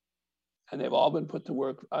 and they've all been put to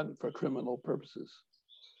work for criminal purposes.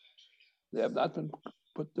 They have not been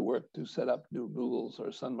put to work to set up new Googles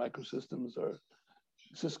or Sun Microsystems or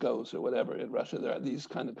Cisco's or whatever in Russia. These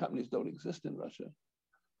kind of companies don't exist in Russia.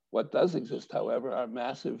 What does exist, however, are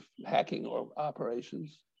massive hacking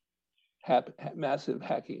operations massive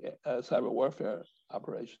hacking cyber warfare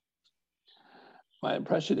operations. My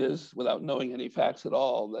impression is, without knowing any facts at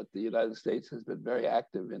all, that the United States has been very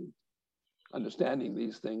active in understanding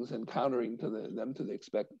these things and countering them to the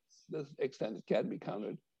extent it can be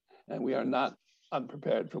countered. And we are not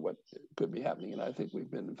unprepared for what could be happening. And I think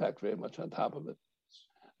we've been, in fact, very much on top of it.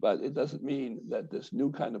 But it doesn't mean that this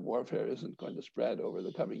new kind of warfare isn't going to spread over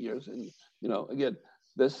the coming years. And, you know, again,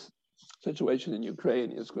 this situation in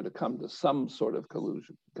Ukraine is going to come to some sort of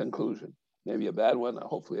conclusion, maybe a bad one,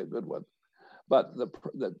 hopefully a good one. But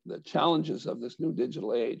the challenges of this new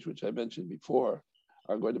digital age, which I mentioned before,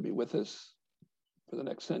 are going to be with us for the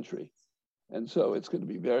next century. And so it's going to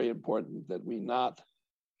be very important that we not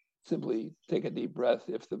simply take a deep breath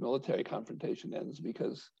if the military confrontation ends,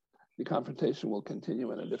 because the confrontation will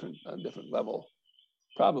continue on a different level,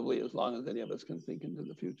 probably as long as any of us can think into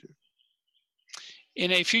the future.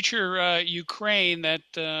 In a future Ukraine that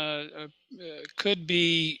could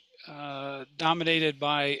be dominated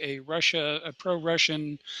by a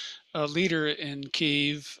pro-Russian leader in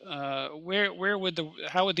Kyiv,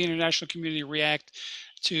 how would the international community react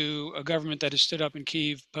to a government that has stood up in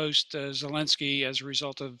Kyiv post Zelensky as a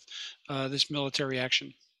result of this military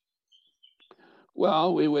action?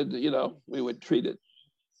 Well, we would treat it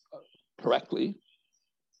correctly,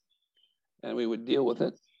 and we would deal with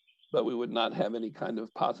it, but we would not have any kind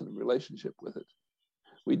of positive relationship with it.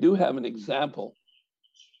 We do have an example.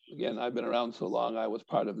 Again, I've been around so long, I was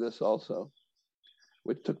part of this also,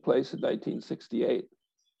 which took place in 1968,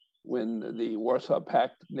 when the Warsaw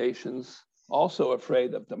Pact nations, also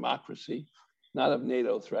afraid of democracy, not of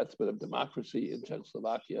NATO threats, but of democracy in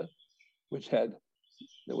Czechoslovakia,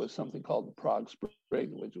 there was something called the Prague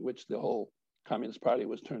Spring, which the whole Communist Party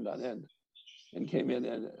was turned on end, and came in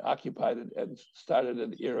and occupied it and started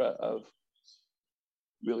an era of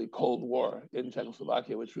really Cold War in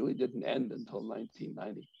Czechoslovakia, which really didn't end until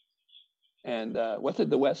 1990. And what did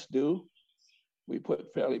the West do? We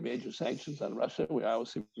put fairly major sanctions on Russia. We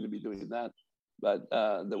always seem to be doing that. But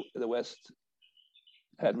the West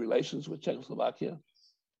had relations with Czechoslovakia,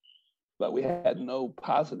 but we had no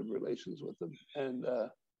positive relations with them.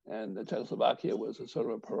 And Czechoslovakia was a sort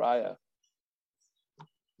of a pariah.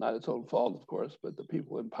 Not its own fault, of course, but the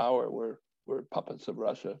people in power were puppets of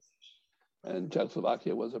Russia. And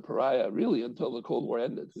Czechoslovakia was a pariah really until the Cold War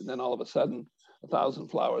ended. And then all of a sudden, 1,000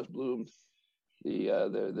 flowers bloomed.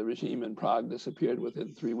 The regime in Prague disappeared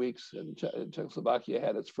within 3 weeks, and Czechoslovakia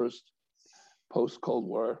had its first post-Cold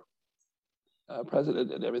War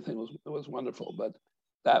president, and everything was wonderful. But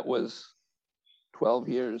that was 12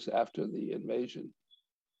 years after the invasion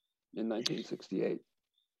in 1968.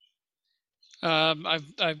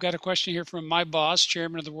 I've got a question here from my boss,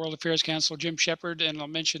 Chairman of the World Affairs Council, Jim Shepard, and I'll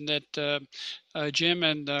mention that Jim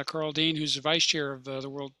and Carl Dean, who's the Vice Chair of the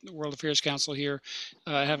World Affairs Council here,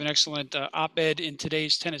 have an excellent op-ed in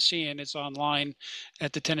today's Tennessean. It's online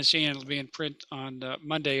at the Tennessean. It'll be in print on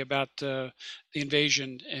Monday about the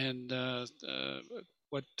invasion and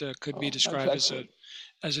what could be described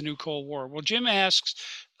as a new Cold War. Well, Jim asks,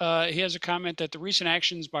 he has a comment that the recent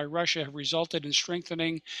actions by Russia have resulted in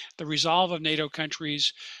strengthening the resolve of NATO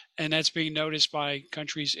countries, and that's being noticed by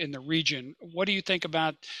countries in the region. What do you think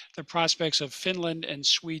about the prospects of Finland and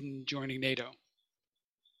Sweden joining NATO?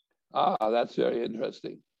 That's very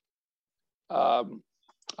interesting. I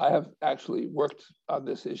have actually worked on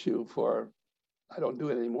this issue I don't do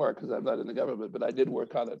it anymore because I'm not in the government, but I did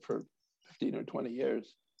work on it for 15 or 20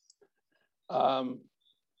 years.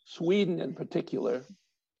 Sweden in particular,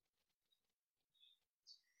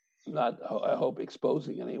 not, I hope,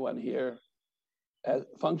 exposing anyone here, has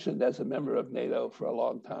functioned as a member of NATO for a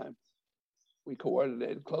long time. We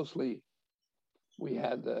coordinated closely. We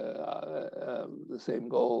had the same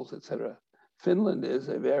goals, etc. Finland is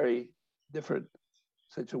a very different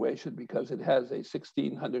situation because it has a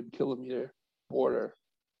 1,600-kilometer border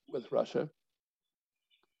with Russia.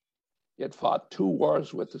 It fought 2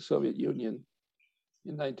 wars with the Soviet Union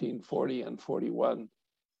in 1940 and 41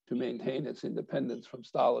 to maintain its independence from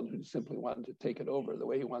Stalin, who simply wanted to take it over the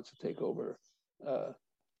way he wants to take over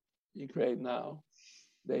Ukraine now.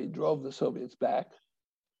 They drove the Soviets back,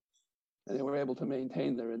 and they were able to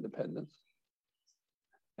maintain their independence.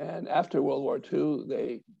 And after World War II,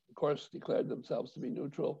 they, of course, declared themselves to be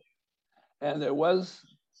neutral. And there was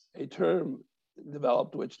a term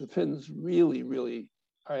developed, which the Finns really, really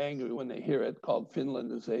are angry when they hear it, called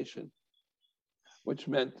Finlandization, which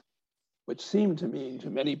seemed to mean to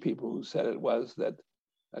many people who said it was that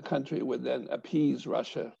a country would then appease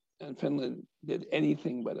Russia, and Finland did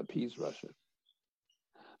anything but appease Russia.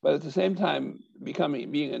 But at the same time,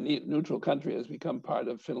 being a neutral country has become part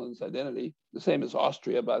of Finland's identity. The same as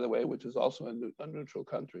Austria, by the way, which is also a neutral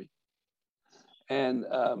country. And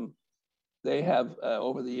they have,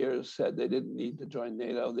 over the years, said they didn't need to join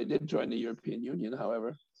NATO. They did join the European Union,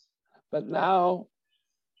 however. But now,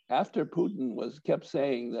 after Putin kept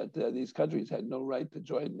saying that these countries had no right to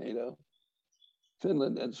join NATO,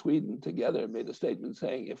 Finland and Sweden together made a statement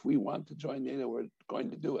saying, if we want to join NATO, we're going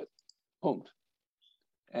to do it. Punkt.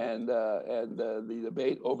 And the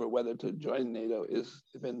debate over whether to join NATO has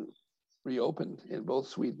been reopened in both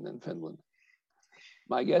Sweden and Finland.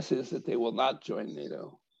 My guess is that they will not join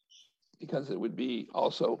NATO because it would be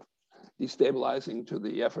also destabilizing to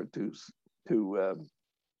the effort to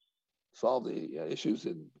solve the issues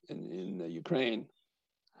in Ukraine.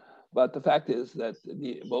 But the fact is that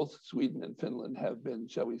both Sweden and Finland have been,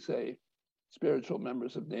 shall we say, spiritual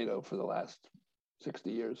members of NATO for the last 60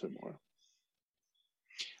 years or more.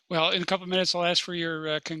 Well, in a couple of minutes, I'll ask for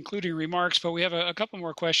your concluding remarks, but we have a couple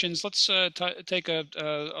more questions. Let's take a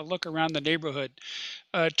look around the neighborhood.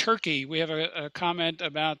 Turkey, we have a comment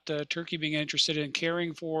about Turkey being interested in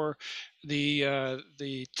caring for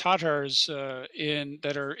the Tatars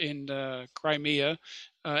that are in Crimea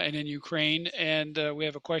and in Ukraine. And we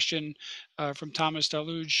have a question from Thomas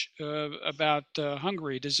Daluj about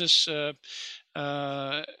Hungary. Does this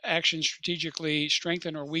action strategically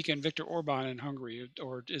strengthen or weaken Viktor Orban in Hungary,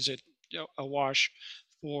 or is it a wash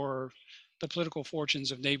for the political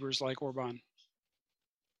fortunes of neighbors like Orban?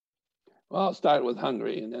 Well, I'll start with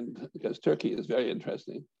Hungary, and then because Turkey is very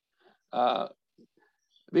interesting.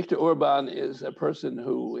 Viktor Orban is a person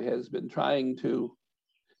who has been trying to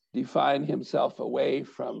define himself away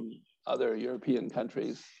from other European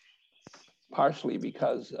countries, partially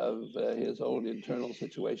because of his own internal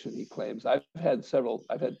situation, he claims. I've had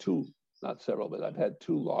two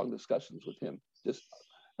long discussions with him, just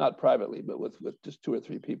not privately, but with just 2 or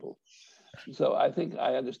 3 people. So I think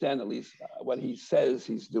I understand at least what he says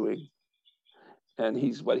he's doing. And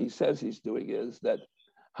what he says he's doing is that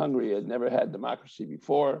Hungary had never had democracy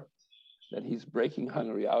before, that he's breaking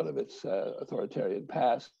Hungary out of its authoritarian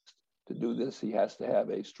past. To do this, he has to have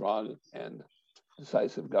a strong and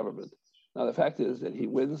decisive government. Now, the fact is that he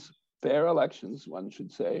wins fair elections, one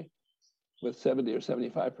should say, with 70 or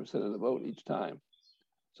 75% of the vote each time.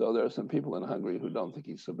 So there are some people in Hungary who don't think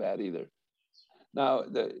he's so bad either. Now,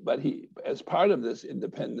 but he, as part of this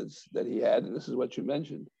independence that he had, and this is what you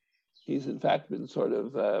mentioned, he's in fact been sort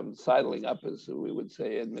of sidling up, as we would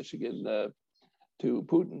say in Michigan, to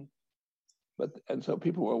Putin. And so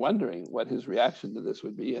people were wondering what his reaction to this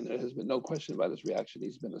would be, and there has been no question about his reaction.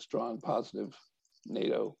 He's been a strong, positive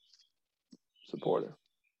NATO supporter.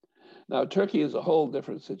 Now, Turkey is a whole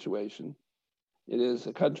different situation. It is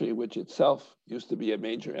a country which itself used to be a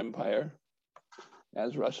major empire,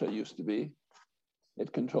 as Russia used to be.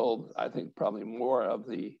 It controlled, I think, probably more of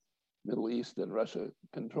the Middle East than Russia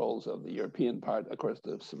controls of the European part. Of course,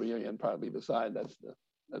 the Siberian part leave aside,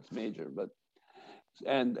 that's major. But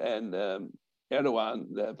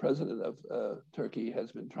Erdogan, the president of Turkey,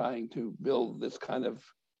 has been trying to build this kind of,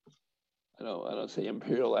 I don't say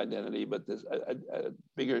imperial identity, but this a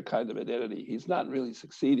bigger kind of identity. He's not really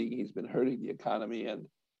succeeding. He's been hurting the economy, and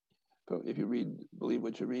if you believe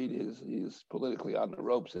what you read, he's politically on the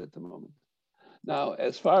ropes at the moment. Now,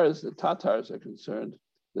 as far as the Tatars are concerned,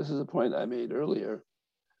 this is a point I made earlier.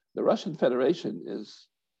 The Russian Federation is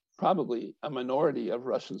probably a minority of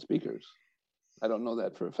Russian speakers. I don't know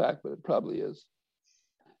that for a fact, but it probably is.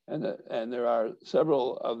 And there are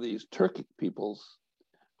several of these Turkic peoples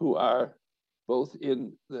who are both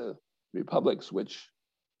in the republics which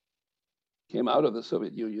came out of the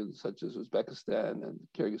Soviet Union, such as Uzbekistan and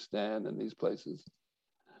Kyrgyzstan and these places,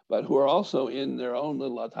 but who are also in their own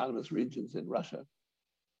little autonomous regions in Russia.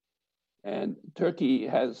 And Turkey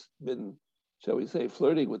has been, shall we say,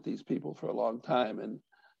 flirting with these people for a long time. And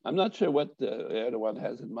I'm not sure what Erdogan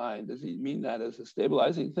has in mind. Does he mean that as a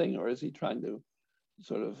stabilizing thing, or is he trying to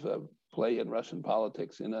sort of play in Russian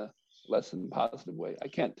politics in a less than positive way? I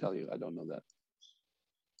can't tell you. I don't know that.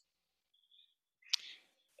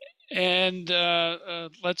 And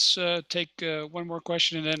let's take one more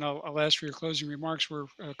question, and then I'll ask for your closing remarks. We're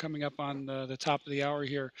coming up on the top of the hour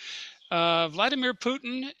here. Vladimir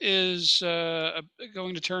Putin is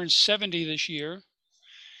going to turn 70 this year.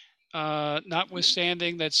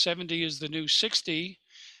 Notwithstanding that 70 is the new 60.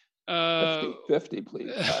 50, please.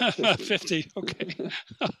 50, okay.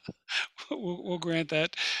 we'll grant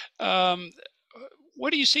that.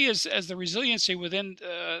 What do you see as the resiliency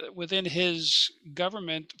within his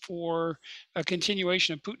government for a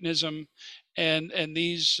continuation of Putinism and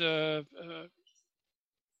these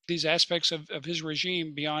these aspects of his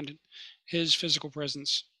regime beyond his physical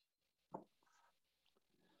presence?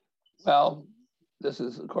 Well, this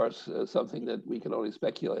is, of course, something that we can only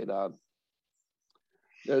speculate on.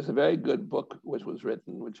 There's a very good book which was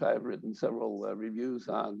written, which I have written several reviews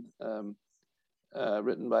on,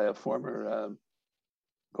 written by a former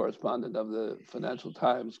correspondent of the Financial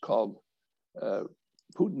Times, called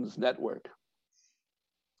Putin's Network.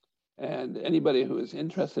 And anybody who is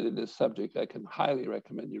interested in this subject, I can highly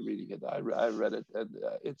recommend you reading it. I read it, and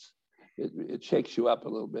it shakes you up a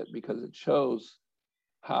little bit, because it shows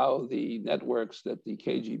how the networks that the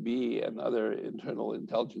KGB and other internal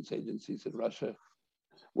intelligence agencies in Russia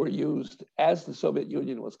were used as the Soviet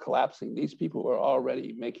Union was collapsing. These people were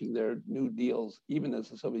already making their new deals, even as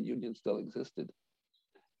the Soviet Union still existed.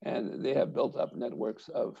 And they have built up networks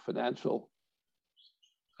of financial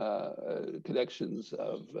connections,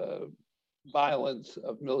 of violence,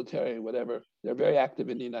 of military, whatever. They're very active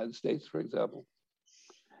in the United States, for example.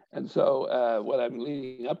 And so what I'm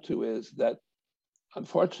leading up to is that,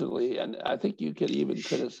 unfortunately, and I think you could even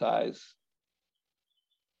criticize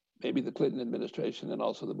maybe the Clinton administration and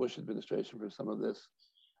also the Bush administration for some of this,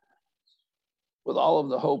 with all of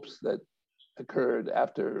the hopes that occurred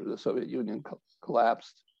after the Soviet Union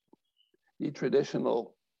collapsed, the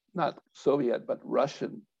traditional, not Soviet, but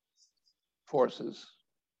Russian forces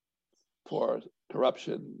for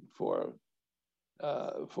corruption, for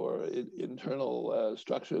internal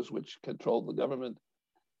structures which controlled the government,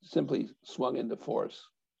 simply swung into force,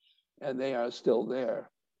 and they are still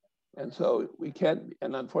there. And so we can't,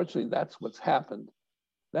 and unfortunately that's what's happened.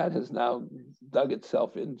 That has now dug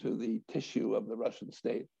itself into the tissue of the Russian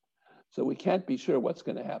state. So we can't be sure what's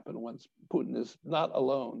going to happen once Putin is not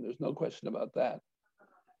alone. There's no question about that.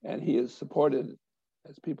 And he is supported,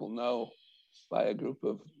 as people know, by a group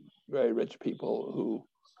of very rich people who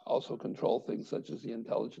also control things such as the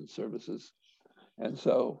intelligence services. And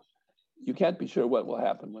so you can't be sure what will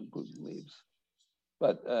happen when Putin leaves.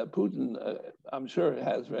 But Putin, I'm sure,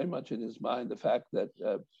 has very much in his mind the fact that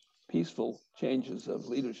peaceful changes of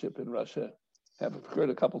leadership in Russia have occurred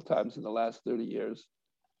a couple times in the last 30 years,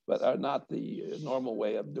 but are not the normal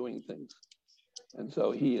way of doing things. And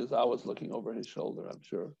so he is always looking over his shoulder, I'm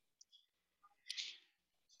sure.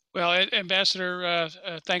 Well, Ambassador,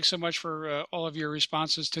 thanks so much for all of your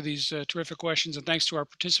responses to these terrific questions, and thanks to our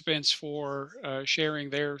participants for sharing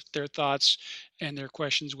their thoughts and their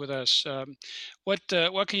questions with us. What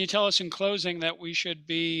can you tell us in closing that we should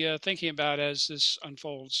be thinking about as this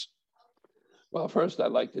unfolds? Well, first,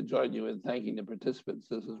 I'd like to join you in thanking the participants.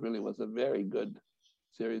 This really was a very good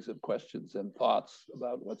series of questions and thoughts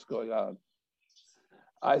about what's going on.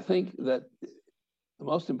 I think that the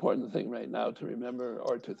most important thing right now to remember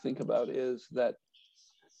or to think about is that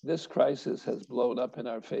this crisis has blown up in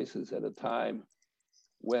our faces at a time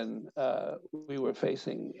when we were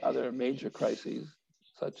facing other major crises,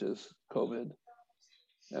 such as COVID,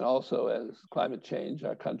 and also as climate change.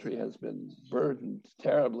 Our country has been burdened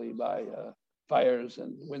terribly by fires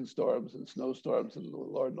and windstorms and snowstorms and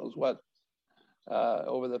Lord knows what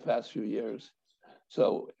over the past few years.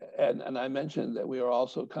 So, and I mentioned that we are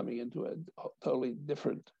also coming into a totally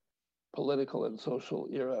different political and social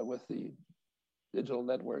era with the digital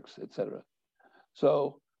networks, et cetera.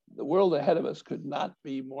 So the world ahead of us could not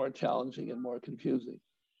be more challenging and more confusing.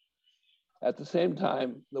 At the same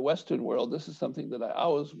time, the Western world, this is something that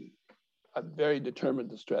I'm very determined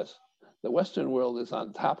to stress. The Western world is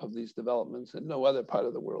on top of these developments, and no other part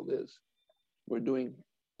of the world is. We're doing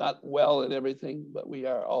not well in everything, but we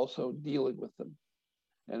are also dealing with them.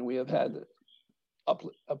 And we have had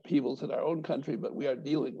upheavals in our own country, but we are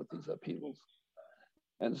dealing with these upheavals.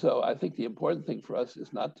 And so I think the important thing for us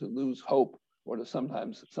is not to lose hope, or to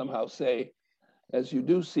somehow say, as you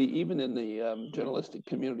do see even in the journalistic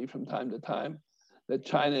community from time to time, that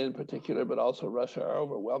China in particular, but also Russia, are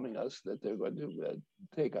overwhelming us, that they're going to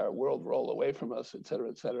take our world role away from us, et cetera,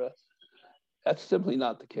 et cetera. That's simply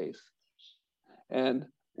not the case. And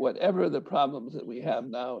whatever the problems that we have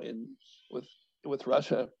now with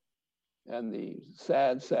Russia and the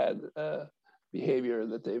sad behavior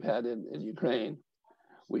that they've had in Ukraine,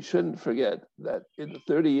 we shouldn't forget that in the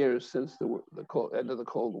 30 years since the end of the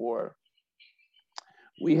Cold War,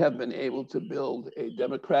 we have been able to build a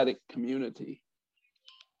democratic community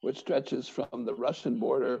which stretches from the Russian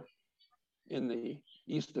border in the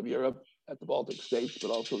east of Europe at the Baltic states, but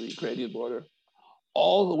also the Ukrainian border,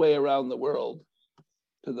 all the way around the world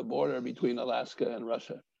to the border between Alaska and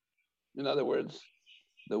Russia. In other words,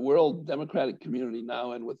 the world democratic community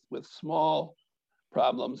now, and with small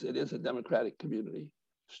problems, it is a democratic community,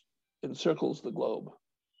 encircles the globe.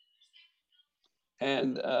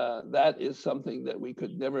 And that is something that we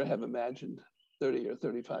could never have imagined 30 or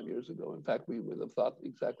 35 years ago. In fact, we would have thought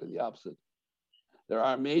exactly the opposite. There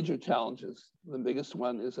are major challenges. The biggest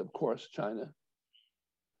one is, of course, China.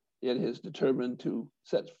 It is determined to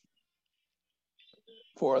set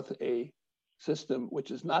forth a system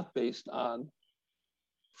which is not based on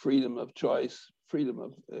freedom of choice, freedom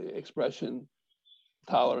of expression,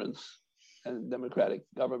 tolerance, and democratic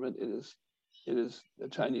government. The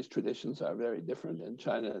Chinese traditions are very different, and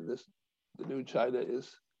the new China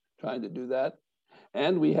is trying to do that.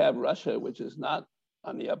 And we have Russia, which is not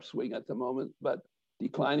on the upswing at the moment, but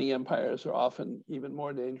declining empires are often even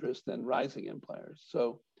more dangerous than rising empires.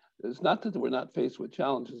 So it's not that we're not faced with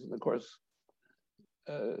challenges, and of course,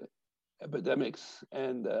 epidemics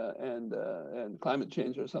and climate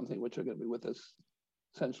change are something which are going to be with us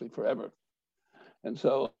essentially forever. And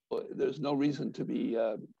so there's no reason to be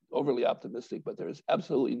overly optimistic, but there is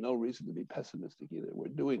absolutely no reason to be pessimistic either. We're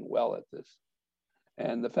doing well at this.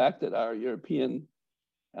 And the fact that our European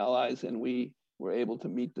allies and we were able to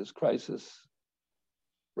meet this crisis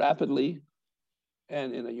rapidly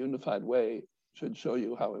and in a unified way should show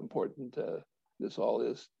you how important this all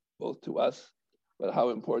is, both to us, but how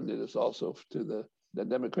important it is also to the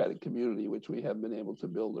democratic community, which we have been able to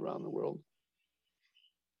build around the world.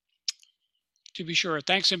 To be sure.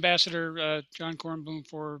 Thanks, Ambassador John Kornblum,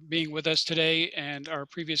 for being with us today and our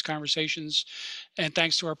previous conversations. And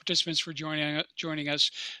thanks to our participants for joining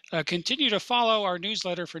us. Continue to follow our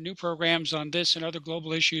newsletter for new programs on this and other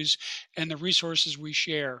global issues and the resources we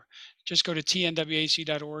share. Just go to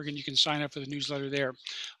tnwac.org and you can sign up for the newsletter there.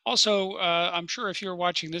 Also, I'm sure if you're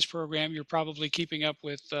watching this program, you're probably keeping up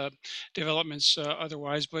with developments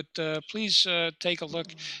otherwise, but please take a look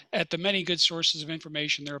at the many good sources of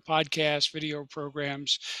information. There are podcasts, video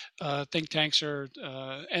programs. Think tanks are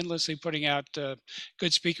endlessly putting out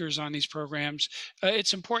good speakers on these programs.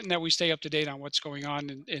 It's important that we stay up to date on what's going on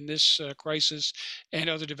in this crisis and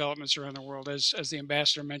other developments around the world. As the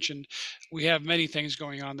ambassador mentioned, we have many things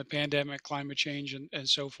going on, the pandemic, climate change, and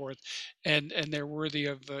so forth, and they're worthy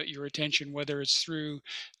of your attention, whether it's through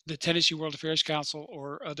the Tennessee World Affairs Council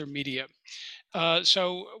or other media.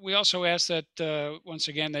 So we also ask that, once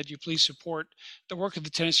again, that you please support the work of the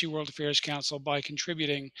Tennessee World Affairs Council by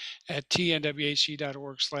contributing at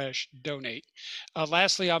tnwac.org/donate.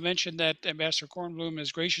 Lastly, I'll mention that Ambassador Kornblum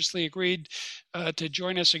has graciously agreed to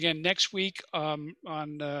join us again next week on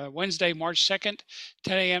Wednesday, March 2nd,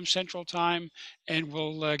 10 a.m. Central Time, and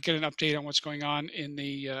we'll get an update on what's going on in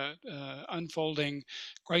the unfolding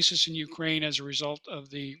crisis in Ukraine as a result of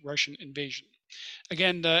the Russian invasion.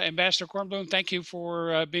 Again, Ambassador Kornblum, thank you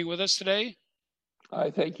for being with us today. I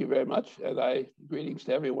thank you very much, and greetings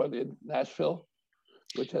to everyone in Nashville,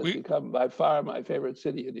 which has become by far my favorite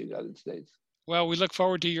city in the United States. Well, we look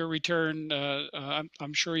forward to your return.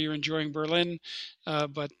 I'm sure you're enjoying Berlin,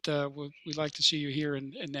 but we'd like to see you here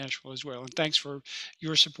in Nashville as well. And thanks for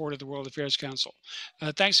your support of the World Affairs Council.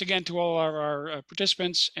 Thanks again to all our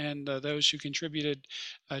participants and those who contributed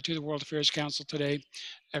to the World Affairs Council today.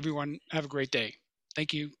 Everyone, have a great day.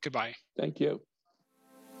 Thank you. Goodbye. Thank you.